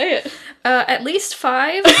times did he say it? At least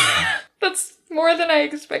 5. That's more than I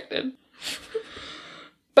expected.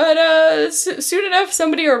 But soon enough,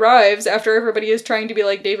 somebody arrives after everybody is trying to be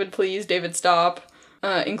like, David, please, David, stop.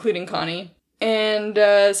 Including Connie.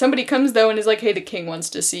 And somebody comes, though, and is like, hey, the king wants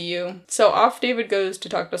to see you. So off David goes to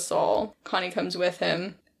talk to Saul. Connie comes with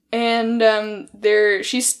him. And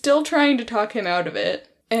she's still trying to talk him out of it.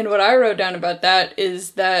 And what I wrote down about that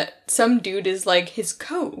is that some dude is like, his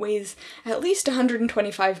coat weighs at least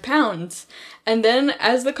 125 pounds. And then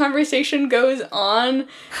as the conversation goes on,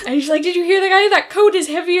 and she's like, did you hear the guy? That coat is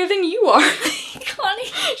heavier than you are. Connie.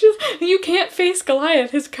 She's like, you can't face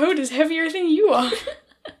Goliath. His coat is heavier than you are.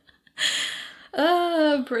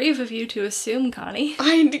 Brave of you to assume, Connie.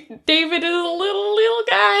 David is a little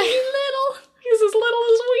guy. He's as little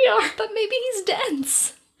as we are. But maybe he's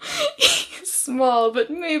dense. He's small, but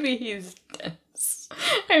maybe he's dense.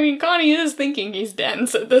 I mean, Connie is thinking he's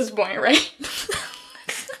dense at this point, right?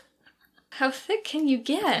 How thick can you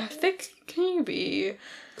get? How thick can you be?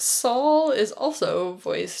 Saul is also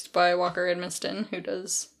voiced by Walker Edmiston, who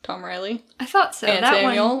does Tom Riley. I thought so. And that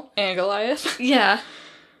Samuel, one... and Goliath. Yeah.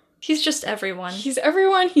 He's just everyone. He's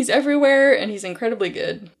everyone, he's everywhere, and he's incredibly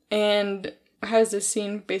good. And how does this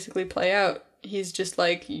scene basically play out? He's just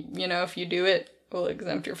like, you know, if you do it, we'll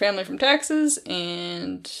exempt your family from taxes,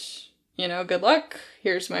 and, good luck.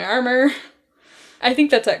 Here's my armor. I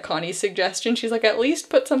think that's at Connie's suggestion. She's like, at least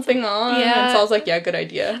put something on. Yeah. And Saul's like, yeah, good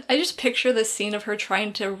idea. I just picture this scene of her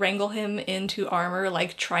trying to wrangle him into armor,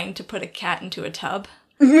 like trying to put a cat into a tub.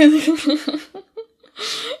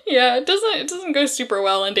 Yeah, it doesn't go super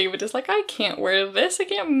well, and David is like, I can't wear this. I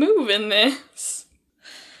can't move in this.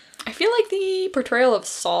 I feel like the portrayal of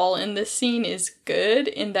Saul in this scene is good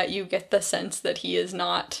in that you get the sense that he is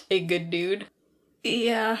not a good dude.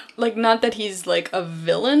 Yeah. Like, not that he's, like, a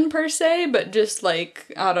villain per se, but just,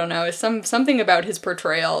 like, I don't know, something about his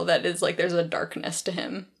portrayal that is, like, there's a darkness to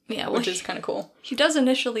him. Yeah, well, which is kind of cool. He does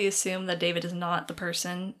initially assume that David is not the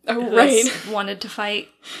person who right. wanted to fight.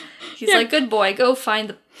 He's like, good boy, go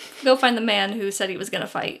find the man who said he was gonna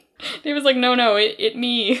fight. David's like, no, it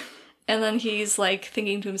me. And then he's like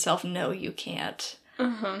thinking to himself, no, you can't.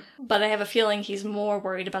 Uh-huh. But I have a feeling he's more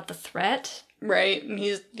worried about the threat. Right, and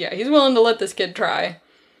he's willing to let this kid try.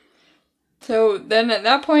 So then at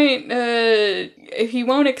that point, if he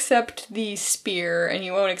won't accept the spear and he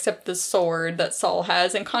won't accept the sword that Saul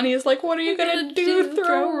has, and Connie is like, what are you gonna do?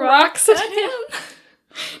 Throw rocks at him?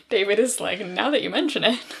 David is like, now that you mention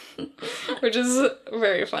it. Which is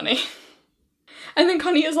very funny. And then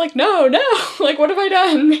Connie is like, no, like, what have I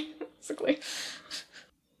done? Basically.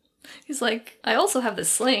 He's like, I also have this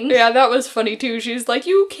sling. Yeah, that was funny too. She's like,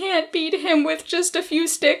 you can't beat him with just a few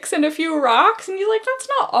sticks and a few rocks. And he's like, that's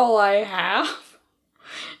not all I have.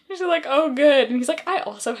 And she's like, oh, good. And he's like, I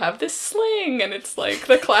also have this sling. And it's like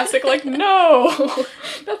the classic, like, no,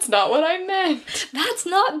 that's not what I meant. That's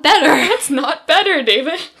not better. That's not better,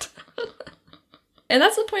 David. And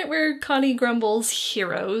that's the point where Connie grumbles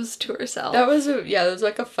heroes to herself. That was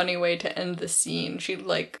like a funny way to end the scene. She,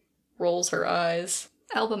 like, rolls her eyes.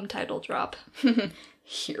 Album title drop.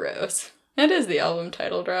 Heroes. That is the album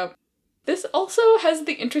title drop. This also has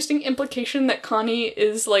the interesting implication that Connie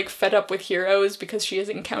is, like, fed up with heroes because she has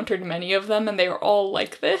encountered many of them and they are all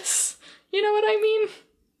like this. You know what I mean?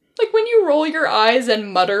 Like, when you roll your eyes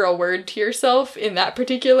and mutter a word to yourself in that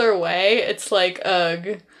particular way, it's like,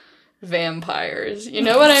 ugh, vampires. You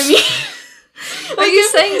know what I mean? Are you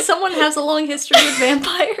saying someone has a long history with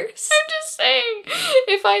vampires? I'm just saying,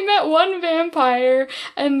 if I met one vampire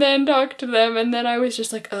and then talked to them and then I was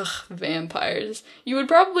just like, ugh, vampires, you would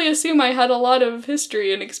probably assume I had a lot of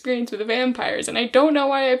history and experience with vampires, and I don't know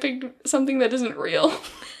why I picked something that isn't real.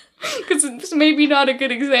 Because it's maybe not a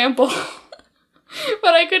good example.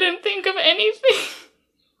 But I couldn't think of anything.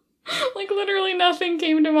 Like, literally nothing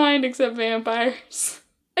came to mind except vampires.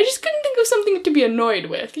 I just couldn't think of something to be annoyed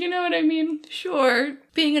with, you know what I mean? Sure,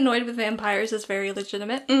 being annoyed with vampires is very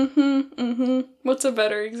legitimate. What's a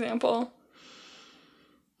better example?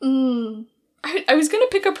 I I was gonna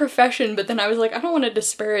pick a profession, but then I was like, I don't want to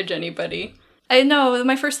disparage anybody. know,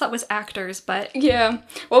 my first thought was actors, but... Yeah,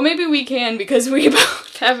 well, maybe we can, because we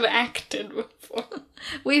both have acted before.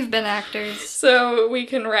 We've been actors. So we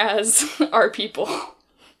can razz our people.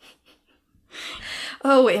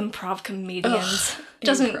 Oh, improv comedians. Ugh,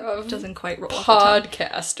 Doesn't quite roll off the tongue.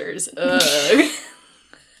 Podcasters. Ugh.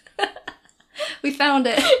 We found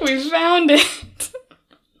it. We found it.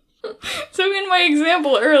 So in my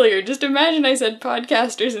example earlier, just imagine I said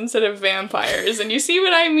podcasters instead of vampires, and you see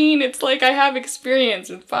what I mean? It's like I have experience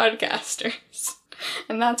with podcasters.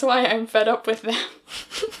 And that's why I'm fed up with them.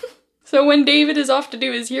 So when David is off to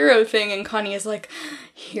do his hero thing and Connie is like,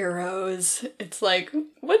 heroes, it's like,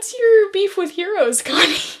 what's your beef with heroes,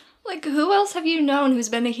 Connie? Like, who else have you known who's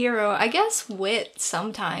been a hero? I guess Wit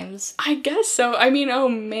sometimes. I guess so. I mean, oh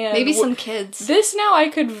man. Maybe some kids. This now I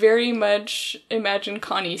could very much imagine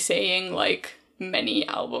Connie saying, like, many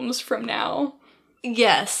albums from now.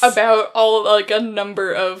 Yes. About all, like, a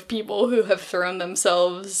number of people who have thrown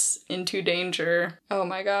themselves into danger. Oh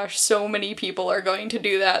my gosh, so many people are going to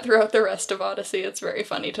do that throughout the rest of Odyssey. It's very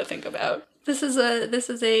funny to think about. This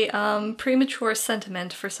is a premature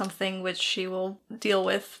sentiment for something which she will deal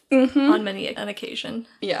with on many an occasion.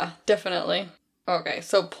 Yeah, definitely. Okay,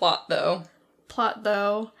 so plot though. Plot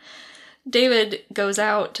though. David goes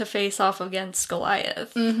out to face off against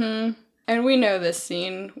Goliath. And we know this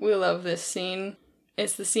scene. We love this scene.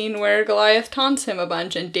 It's the scene where Goliath taunts him a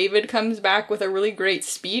bunch and David comes back with a really great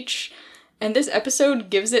speech. And this episode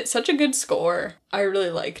gives it such a good score. I really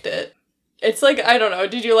liked it. It's like, I don't know,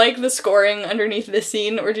 did you like the scoring underneath this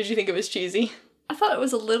scene, or did you think it was cheesy? I thought it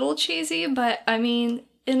was a little cheesy, but I mean,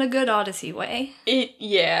 in a good Odyssey way.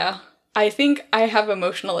 Yeah. I think I have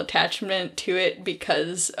emotional attachment to it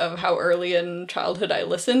because of how early in childhood I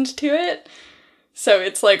listened to it. So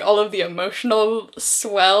it's like all of the emotional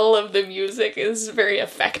swell of the music is very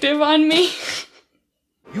effective on me.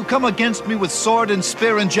 You come against me with sword and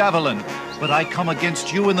spear and javelin, but I come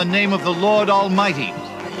against you in the name of the Lord Almighty.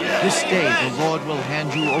 This day the Lord will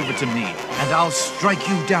hand you over to me, and I'll strike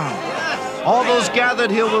you down. All those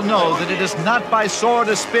gathered here will know that it is not by sword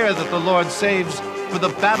or spear that the Lord saves, for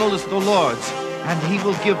the battle is the Lord's, and he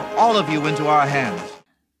will give all of you into our hands.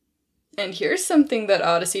 And here's something that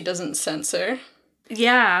Odyssey doesn't censor.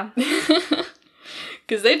 Yeah.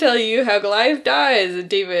 Because they tell you how Goliath dies.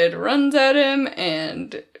 David runs at him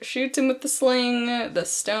and shoots him with the sling. The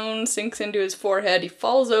stone sinks into his forehead. He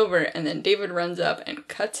falls over, and then David runs up and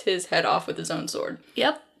cuts his head off with his own sword.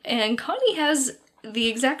 Yep. And Connie has the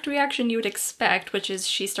exact reaction you would expect, which is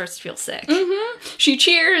she starts to feel sick. Mm-hmm. She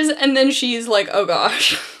cheers, and then she's like, oh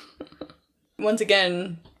gosh. Once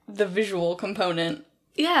again, the visual component.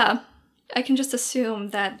 Yeah. I can just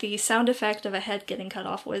assume that the sound effect of a head getting cut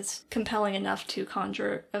off was compelling enough to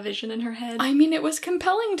conjure a vision in her head. I mean, it was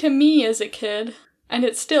compelling to me as a kid, and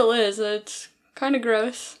it still is. It's kind of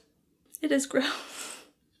gross. It is gross.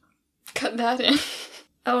 Cut that in.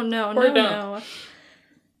 Oh no, Or no, don't. no.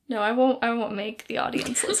 No, I won't make the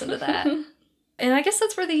audience listen to that. And I guess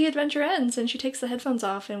that's where the adventure ends, and she takes the headphones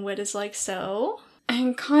off, and Whit is like, so?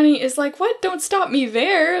 And Connie is like, what? Don't stop me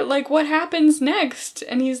there. Like, what happens next?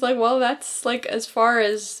 And he's like, well, that's, like, as far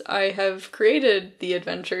as I have created the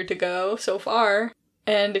adventure to go so far.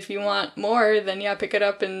 And if you want more, then yeah, pick it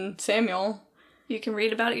up in Samuel. You can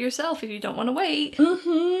read about it yourself if you don't want to wait.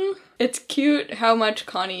 Mm-hmm. It's cute how much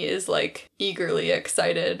Connie is, like, eagerly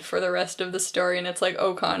excited for the rest of the story. And it's like,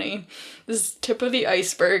 oh, Connie, this is tip of the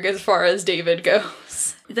iceberg as far as David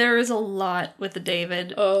goes. There is a lot with the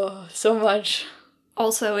David. Oh, so much.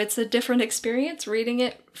 Also, it's a different experience reading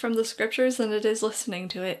it from the scriptures than it is listening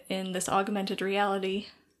to it in this augmented reality.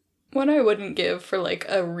 What I wouldn't give for, like,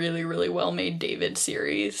 a really, really well-made David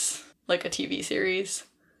series. Like a TV series.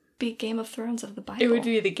 Be Game of Thrones of the Bible. It would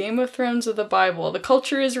be the Game of Thrones of the Bible. The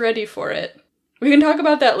culture is ready for it. We can talk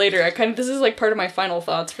about that later. This is, like, part of my final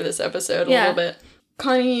thoughts for this episode a little bit.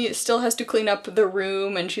 Connie still has to clean up the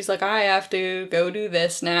room, and she's like, I have to go do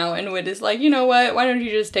this now. And Whit is like, you know what? Why don't you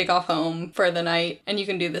just take off home for the night, and you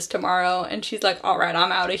can do this tomorrow? And she's like, all right,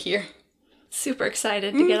 I'm out of here. Super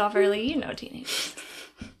excited to get off early. You know, teenagers.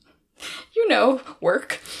 You know,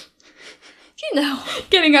 work. You know.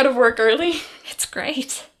 Getting out of work early. It's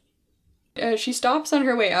great. She stops on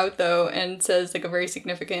her way out, though, and says, like, a very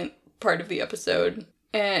significant part of the episode.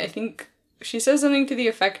 And I think she says something to the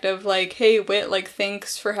effect of, like, hey, Whit, like,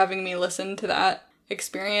 thanks for having me listen to that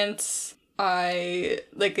experience.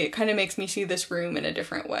 It kind of makes me see this room in a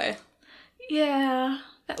different way. Yeah,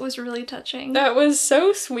 that was really touching. That was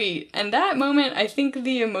so sweet. And that moment, I think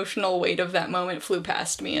the emotional weight of that moment flew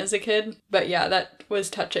past me as a kid. But yeah, that was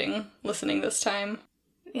touching, listening this time.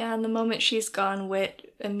 Yeah, and the moment she's gone,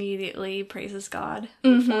 Whit immediately praises God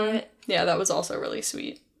for it. Yeah, that was also really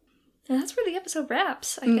sweet. And that's where the episode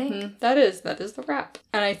wraps, I think. That is the wrap.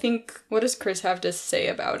 And I think, what does Chris have to say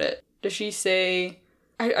about it? Does she say...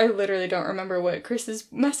 I literally don't remember what Chris's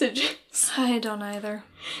message is. I don't either.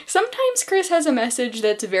 Sometimes Chris has a message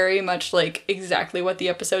that's very much, like, exactly what the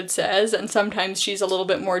episode says, and sometimes she's a little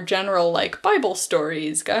bit more general, like, Bible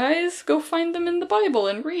stories, guys. Go find them in the Bible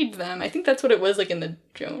and read them. I think that's what it was, like, in the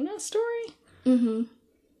Jonah story? Mm-hmm.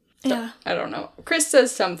 So, Yeah. I don't know. Chris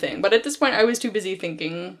says something, but at this point I was too busy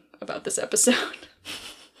thinking about this episode.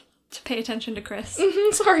 To pay attention to Chris.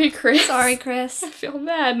 Sorry, Chris. Sorry, Chris. I feel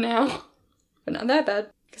bad now. But not that bad,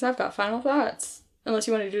 because I've got final thoughts. Unless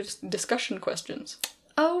you want to do discussion questions.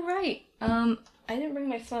 Oh, right. I didn't bring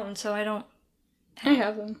my phone, so I don't... I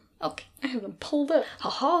have them. Okay. I have them pulled up.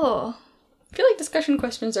 Oh. I feel like discussion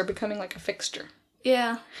questions are becoming like a fixture.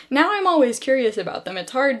 Yeah. Now I'm always curious about them.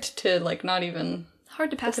 It's hard to, like, not even...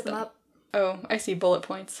 Hard to pass them up. Oh, I see bullet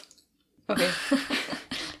points. Okay.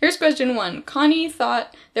 Here's question 1. Connie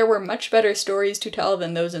thought there were much better stories to tell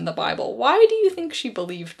than those in the Bible. Why do you think she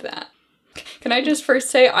believed that? Can I just first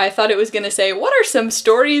say, I thought it was gonna say, what are some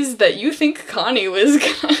stories that you think Connie was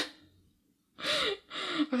gonna...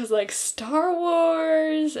 I was like, Star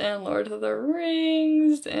Wars, and Lord of the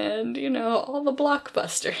Rings, and, you know, all the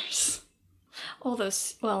blockbusters. All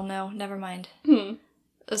those... Well, no, never mind. Hmm.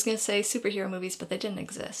 I was gonna say superhero movies, but they didn't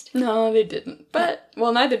exist. No, they didn't. But,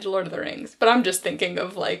 well, neither did Lord of the Rings. But I'm just thinking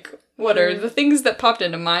of, like, what are the things that popped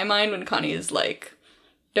into my mind when Connie is like,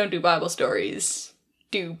 don't do Bible stories,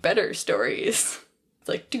 do better stories. It's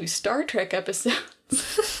like, do Star Trek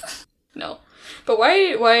episodes. No. But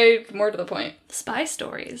why more to the point? Spy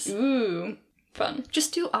stories. Ooh, fun.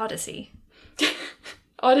 Just do Odyssey.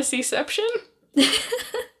 Odysseyception?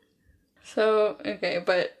 So, okay,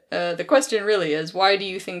 but the question really is, why do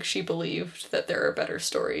you think she believed that there are better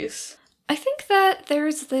stories? I think that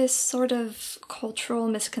there's this sort of cultural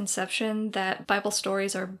misconception that Bible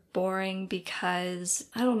stories are boring because,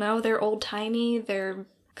 I don't know, they're old-timey, they're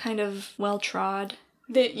kind of well-trod.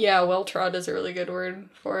 Well-trod is a really good word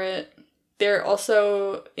for it. They're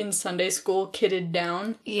also, in Sunday school, kidded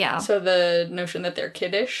down. Yeah. So the notion that they're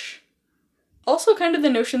kiddish. Also kind of the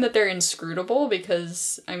notion that they're inscrutable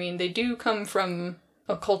because, I mean, they do come from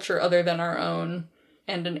a culture other than our own,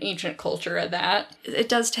 and an ancient culture at that. It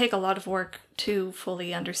does take a lot of work to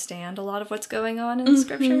fully understand a lot of what's going on in the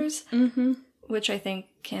scriptures, which I think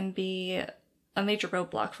can be a major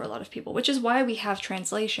roadblock for a lot of people, which is why we have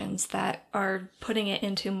translations that are putting it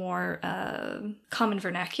into more common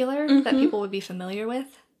vernacular that people would be familiar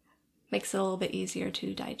with. Makes it a little bit easier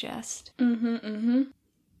to digest.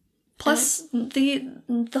 Plus, the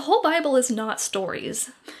whole Bible is not stories.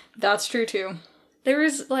 That's true too. There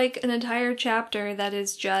is, like, an entire chapter that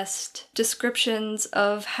is just descriptions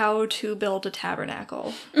of how to build a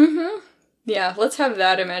tabernacle. Yeah, let's have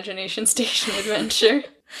that Imagination Station adventure.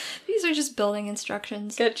 These are just building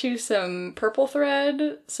instructions. Get you some purple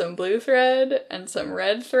thread, some blue thread, and some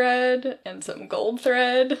red thread, and some gold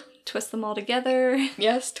thread. Twist them all together.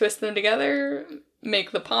 Yes, twist them together.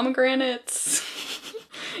 Make the pomegranates.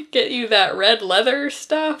 Get you that red leather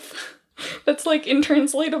stuff. That's, like,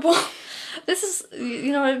 intranslatable. This is,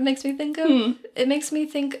 you know what it makes me think of? It makes me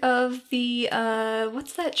think of the,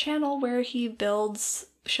 what's that channel where he builds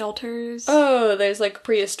shelters? Oh, there's, like,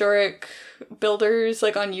 prehistoric builders,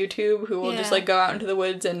 like, on YouTube who will just, Yeah. like, go out into the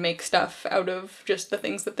woods and make stuff out of just the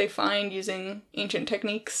things that they find using ancient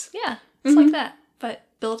techniques. Yeah, it's like that, but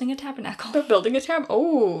building a tabernacle. But building a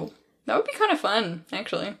oh, that would be kind of fun,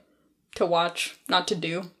 actually. To watch, not to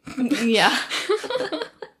do. Yeah.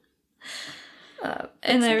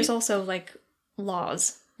 And there's also, like,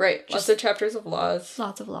 laws. Right, lots of chapters of laws.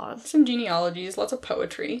 Lots of laws. Some genealogies, lots of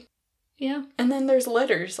poetry. Yeah. And then there's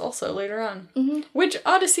letters also later on. Which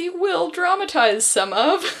Odyssey will dramatize some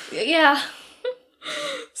of. Yeah.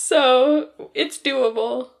 So, it's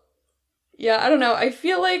doable. Yeah, I don't know. I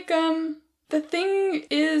feel like, the thing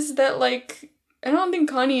is that, like, I don't think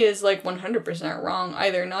Connie is, like, 100% wrong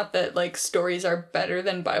either. Not that, like, stories are better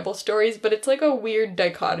than Bible stories, but it's, like, a weird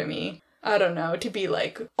dichotomy. I don't know, to be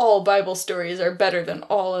like, all Bible stories are better than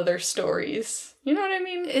all other stories. You know what I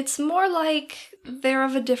mean? It's more like they're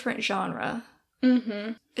of a different genre.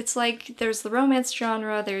 It's like there's the romance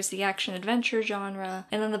genre, there's the action-adventure genre,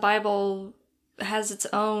 and then the Bible has its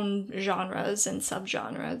own genres and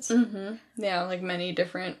subgenres. Yeah, like many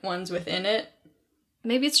different ones within it.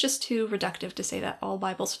 Maybe it's just too reductive to say that all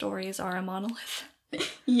Bible stories are a monolith.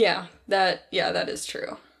 Yeah, that is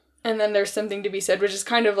true. And then there's something to be said, which is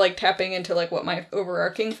kind of like tapping into like what my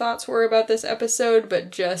overarching thoughts were about this episode,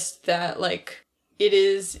 but just that like it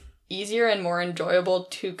is easier and more enjoyable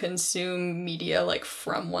to consume media like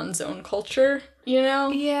from one's own culture, you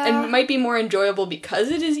know? Yeah. And it might be more enjoyable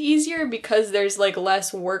because it is easier, because there's like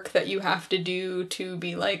less work that you have to do to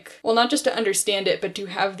be like, well, not just to understand it, but to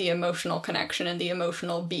have the emotional connection and the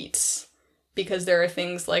emotional beats. Because there are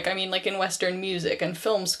things like, I mean, like in Western music and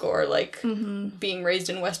film score, like being raised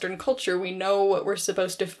in Western culture, we know what we're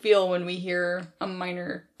supposed to feel when we hear a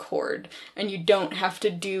minor chord. And you don't have to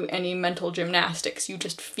do any mental gymnastics. You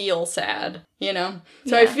just feel sad, you know?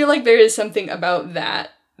 So I feel like there is something about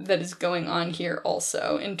that is going on here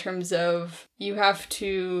also, in terms of you have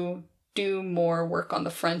to do more work on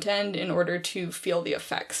the front end in order to feel the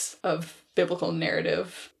effects of biblical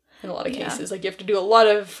narrative. In a lot of cases. Like, you have to do a lot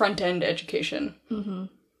of front-end education.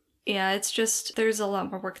 Yeah, it's just, there's a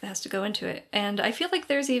lot more work that has to go into it. And I feel like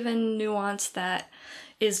there's even nuance that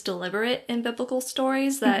is deliberate in biblical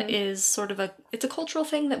stories that is sort of it's a cultural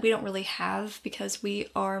thing that we don't really have because we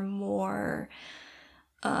are more,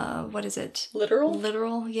 what is it? Literal?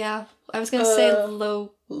 Literal, yeah. I was going to say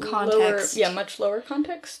low context. Much lower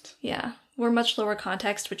context. Yeah, we're much lower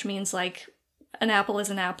context, which means, like, an apple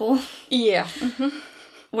is an apple. Yeah.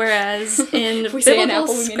 Whereas in If we say an biblical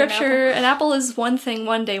apple, we mean scripture, an apple is one thing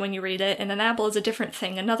one day when you read it, and an apple is a different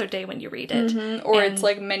thing another day when you read it. Or And- it's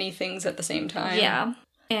like many things at the same time. Yeah.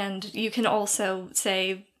 And you can also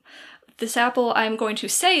say, this apple I'm going to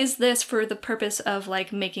say is this for the purpose of,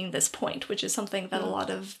 like, making this point, which is something that a lot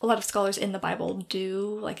of scholars in the Bible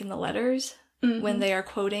do, like in the letters, when they are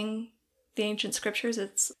quoting the ancient scriptures.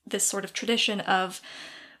 It's this sort of tradition of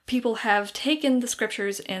people have taken the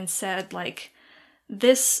scriptures and said, like,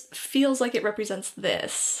 this feels like it represents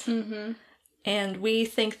this. And we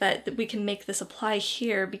think that we can make this apply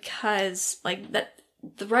here because, like, that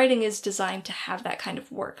the writing is designed to have that kind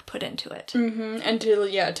of work put into it. And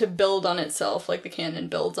to build on itself, like the canon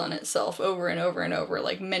builds on itself over and over and over,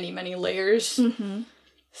 like many, many layers.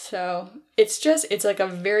 So it's like a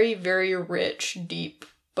very, very rich, deep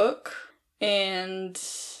book. And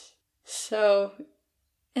so...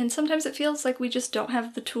 And sometimes it feels like we just don't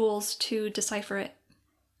have the tools to decipher it.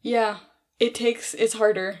 Yeah, it's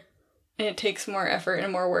harder. And it takes more effort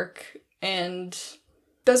and more work. And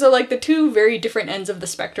those are like the two very different ends of the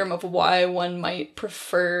spectrum of why one might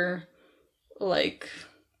prefer, like,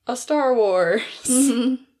 a Star Wars.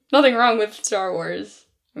 Mm-hmm. Nothing wrong with Star Wars.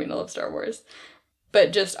 I mean, I love Star Wars.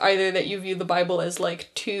 But just either that you view the Bible as,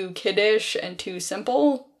 like, too kiddish and too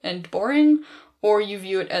simple and boring, or you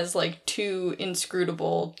view it as, like, too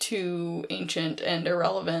inscrutable, too ancient and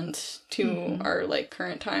irrelevant to our, like,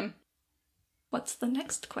 current time. What's the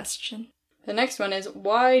next question? The next one is,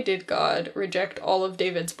 why did God reject all of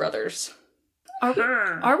David's brothers?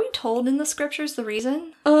 Are we told in the scriptures the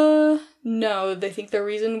reason? No. They think the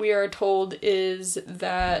reason we are told is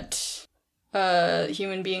that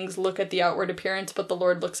human beings look at the outward appearance, but the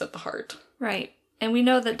Lord looks at the heart. Right. And we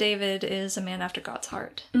know that David is a man after God's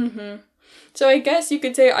heart. Mm-hmm. So I guess you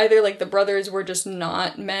could say either, like, the brothers were just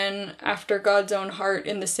not men after God's own heart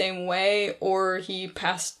in the same way, or he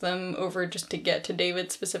passed them over just to get to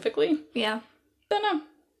David specifically. Yeah. Don't know.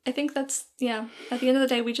 I think that's, yeah. At the end of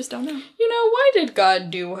the day, we just don't know. You know, why did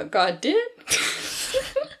God do what God did?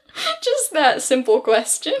 Just that simple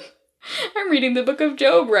question. I'm reading the book of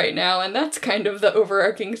Job right now, and that's kind of the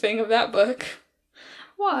overarching thing of that book.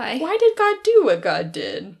 Why? Why did God do what God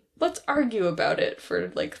did? Let's argue about it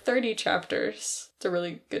for, like, 30 chapters. It's a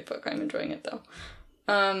really good book. I'm enjoying it, though.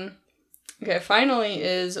 Okay, finally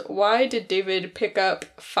is, why did David pick up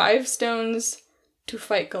 5 stones to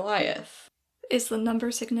fight Goliath? Is the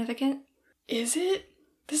number significant? Is it?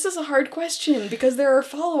 This is a hard question, because there are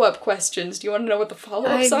follow-up questions. Do you want to know what the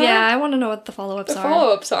follow-ups are? Yeah, I want to know what the follow-ups are. The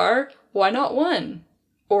follow-ups are, why not 1?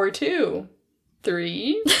 Or 2?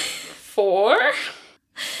 3? 4?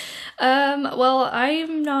 Well,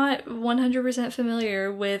 I'm not 100%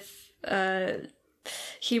 familiar with,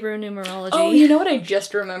 Hebrew numerology. Oh, you know what I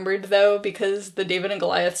just remembered, though? Because the David and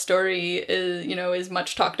Goliath story is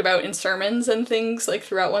much talked about in sermons and things, like,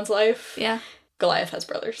 throughout one's life. Yeah. Goliath has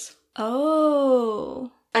brothers.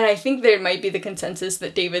 Oh. And I think there might be the consensus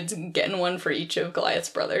that David's getting one for each of Goliath's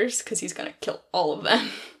brothers, because he's gonna kill all of them.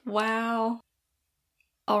 Wow.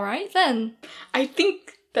 Alright, then. I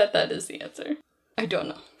think that is the answer. I don't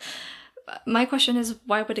know. My question is,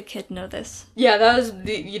 why would a kid know this? Yeah, that was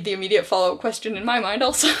the immediate follow-up question in my mind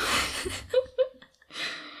also.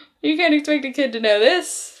 You can't expect a kid to know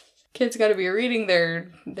this. Kid's gotta be reading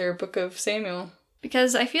their book of Samuel.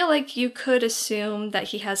 Because I feel like you could assume that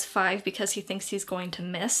he has 5 because he thinks he's going to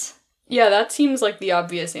miss. Yeah, that seems like the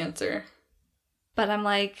obvious answer. But I'm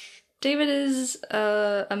like, David is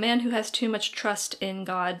a man who has too much trust in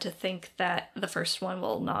God to think that the first one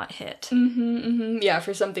will not hit. Yeah,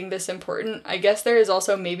 for something this important. I guess there is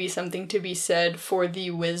also maybe something to be said for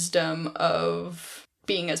the wisdom of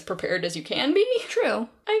being as prepared as you can be. True.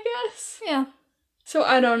 I guess. Yeah. So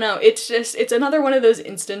I don't know. It's another one of those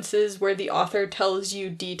instances where the author tells you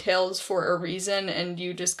details for a reason and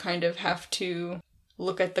you just kind of have to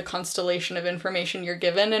look at the constellation of information you're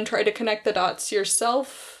given and try to connect the dots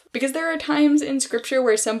yourself. Because there are times in scripture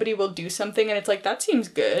where somebody will do something and it's like, that seems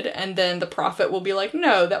good. And then the prophet will be like,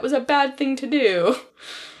 no, that was a bad thing to do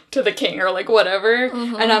to the king or like whatever.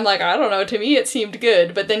 Mm-hmm. And I'm like, I don't know, to me it seemed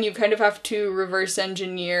good. But then you kind of have to reverse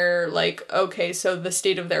engineer like, okay, so the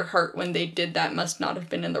state of their heart when they did that must not have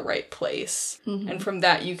been in the right place. Mm-hmm. And from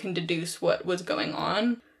that you can deduce what was going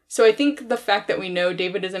on. So I think the fact that we know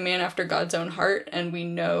David is a man after God's own heart and we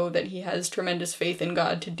know that he has tremendous faith in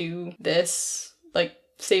God to do this, like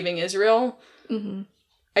saving Israel, mm-hmm.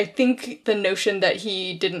 I think the notion that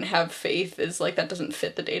he didn't have faith is like, that doesn't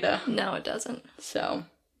fit the data. No, it doesn't. So,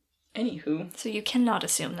 anywho. So you cannot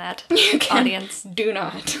assume that, audience. Do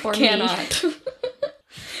not. Or cannot.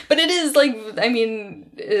 But it is like, I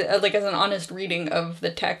mean, like as an honest reading of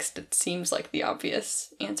the text, it seems like the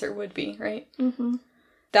obvious answer would be, right? Mm-hmm.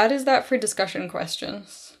 That is that for discussion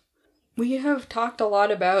questions. We have talked a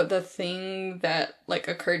lot about the thing that, like,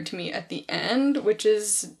 occurred to me at the end, which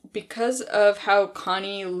is because of how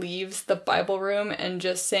Connie leaves the Bible room and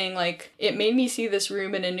just saying, like, it made me see this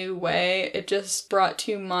room in a new way. It just brought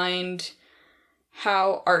to mind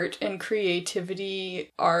how art and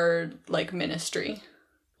creativity are, like, ministry.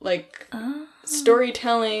 Like,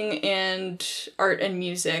 storytelling and art and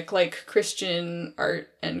music, like Christian art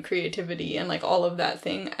and creativity and like all of that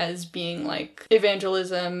thing as being like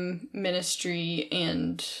evangelism, ministry,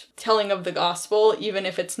 and telling of the gospel, even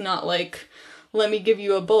if it's not like, let me give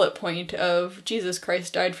you a bullet point of Jesus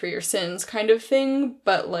Christ died for your sins kind of thing,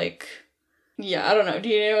 but like, yeah, I don't know. Do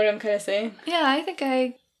you know what I'm kind of saying? Yeah, I think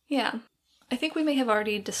I Yeah. I think we may have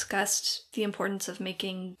already discussed the importance of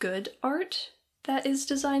making good art that is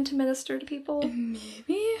designed to minister to people.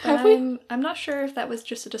 Maybe? But Have we? I'm not sure if that was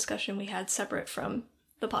just a discussion we had separate from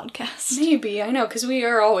the podcast. Maybe, I know, because we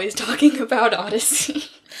are always talking about Odyssey.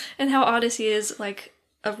 And how Odyssey is, like,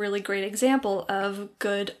 a really great example of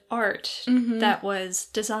good art that was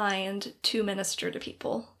designed to minister to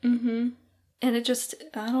people. Mm-hmm. And it just,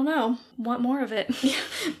 I don't know, want more of it.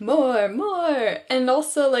 More. And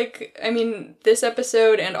also, like, I mean, this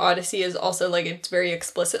episode and Odyssey is also, like, it's very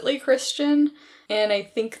explicitly Christian. And I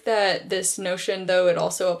think that this notion, though, it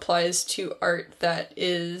also applies to art that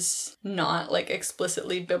is not, like,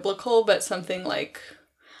 explicitly biblical, but something like,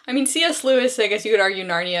 I mean, C.S. Lewis, I guess you could argue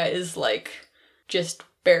Narnia is, like, just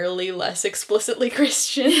barely less explicitly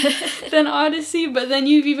Christian than Odyssey, but then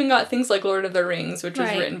you've even got things like Lord of the Rings, which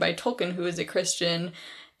was written by Tolkien, who is a Christian,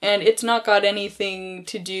 and it's not got anything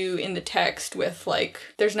to do in the text with, like,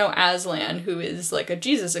 there's no Aslan, who is, like, a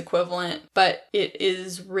Jesus equivalent, but it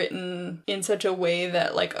is written in such a way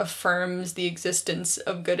that, like, affirms the existence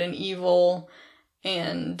of good and evil,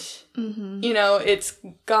 and, you know, it's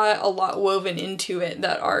got a lot woven into it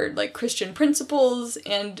that are, like, Christian principles,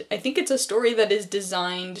 and I think it's a story that is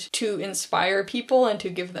designed to inspire people and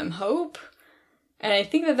to give them hope. And I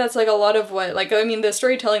think that that's, like, a lot of what, like, I mean, the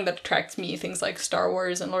storytelling that attracts me, things like Star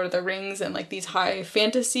Wars and Lord of the Rings and, like, these high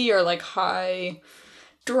fantasy or, like, high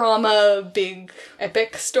drama, big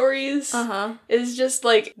epic stories, is just,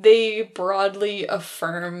 like, they broadly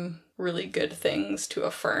affirm really good things to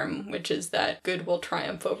affirm, which is that good will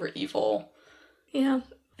triumph over evil. Yeah.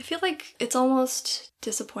 I feel like it's almost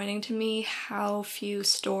disappointing to me how few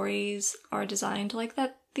stories are designed like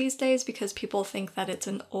that these days, because people think that it's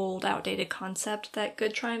an old, outdated concept that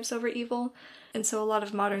good triumphs over evil. And so a lot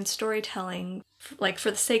of modern storytelling, like, for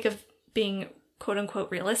the sake of being quote-unquote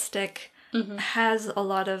realistic, has a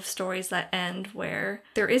lot of stories that end where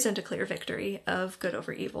there isn't a clear victory of good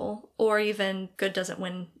over evil, or even good doesn't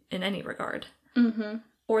win in any regard.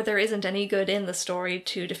 Or there isn't any good in the story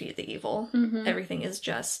to defeat the evil. Everything is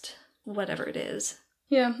just whatever it is.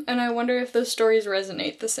 Yeah, and I wonder if those stories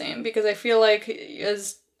resonate the same, because I feel like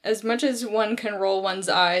as much as one can roll one's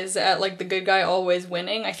eyes at, like, the good guy always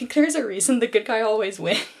winning, I think there's a reason the good guy always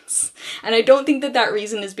wins. And I don't think that that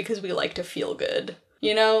reason is because we like to feel good.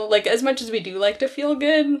 You know, like, as much as we do like to feel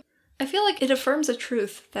good, I feel like it affirms a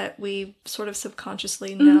truth that we sort of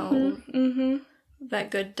subconsciously know, that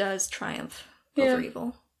good does triumph over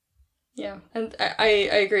evil. Yeah, and I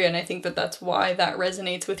agree, and I think that that's why that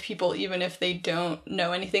resonates with people, even if they don't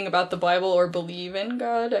know anything about the Bible or believe in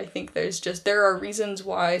God. I think there are reasons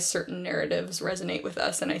why certain narratives resonate with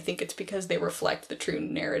us, and I think it's because they reflect the true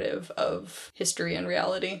narrative of history and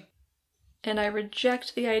reality. And I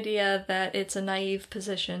reject the idea that it's a naive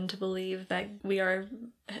position to believe that we are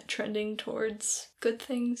trending towards good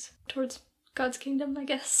things, towards God's kingdom, I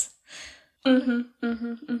guess. In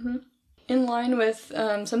line with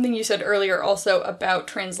something you said earlier also about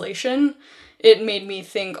translation, it made me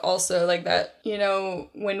think also, like, that, you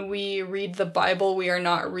know, when we read the Bible, we are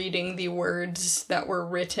not reading the words that were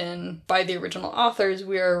written by the original authors,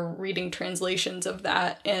 we are reading translations of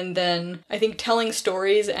that, and then I think telling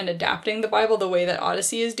stories and adapting the Bible the way that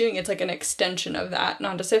Odyssey is doing, it's like an extension of that.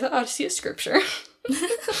 Not to say that Odyssey is scripture.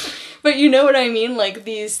 But you know what I mean? Like,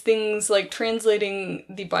 these things, like translating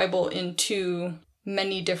the Bible into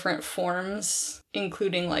many different forms,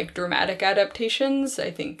 including, like, dramatic adaptations,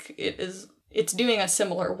 I think it's doing a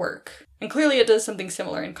similar work. And clearly it does something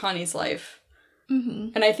similar in Connie's life.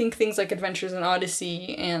 And I think things like Adventures in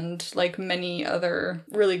Odyssey and, like, many other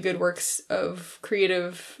really good works of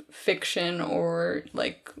creative fiction or,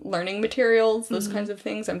 like, learning materials, those kinds of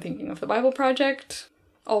things. I'm thinking of the Bible Project.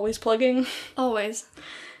 Always plugging. Always.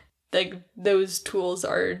 Like, those tools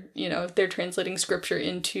are, you know, they're translating scripture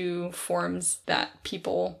into forms that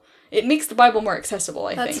people... It makes the Bible more accessible,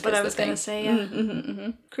 I think. That's what I was going to say,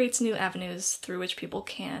 yeah. Creates new avenues through which people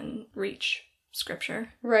can reach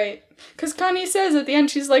scripture. Right. Because Connie says at the end,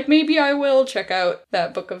 she's like, maybe I will check out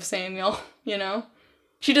that book of Samuel, you know?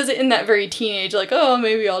 She does it in that very teenage, like, oh,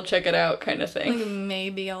 maybe I'll check it out kind of thing. Like,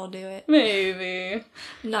 maybe I'll do it. Maybe.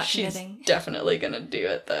 Not She's committing. definitely gonna do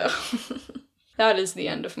it, though. That is the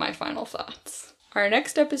end of my final thoughts. Our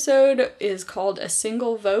next episode is called A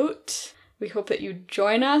Single Vote. We hope that you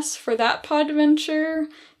join us for that podventure.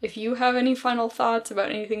 If you have any final thoughts about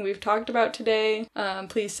anything we've talked about today,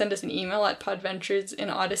 please send us an email at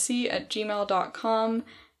podventuresinodyssey@gmail.com.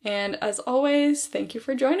 And as always, thank you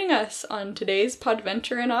for joining us on today's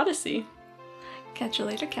Podventure in Odyssey. Catch you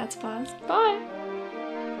later, cat's paws. Bye!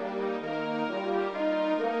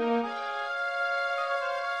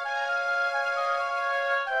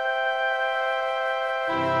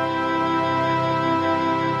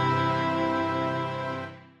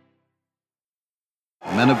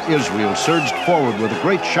 Israel surged forward with a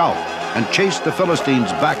great shout and chased the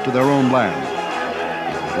Philistines back to their own land.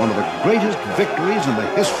 It was one of the greatest victories in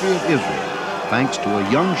the history of Israel, thanks to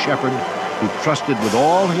a young shepherd who trusted with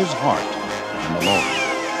all his heart in the Lord.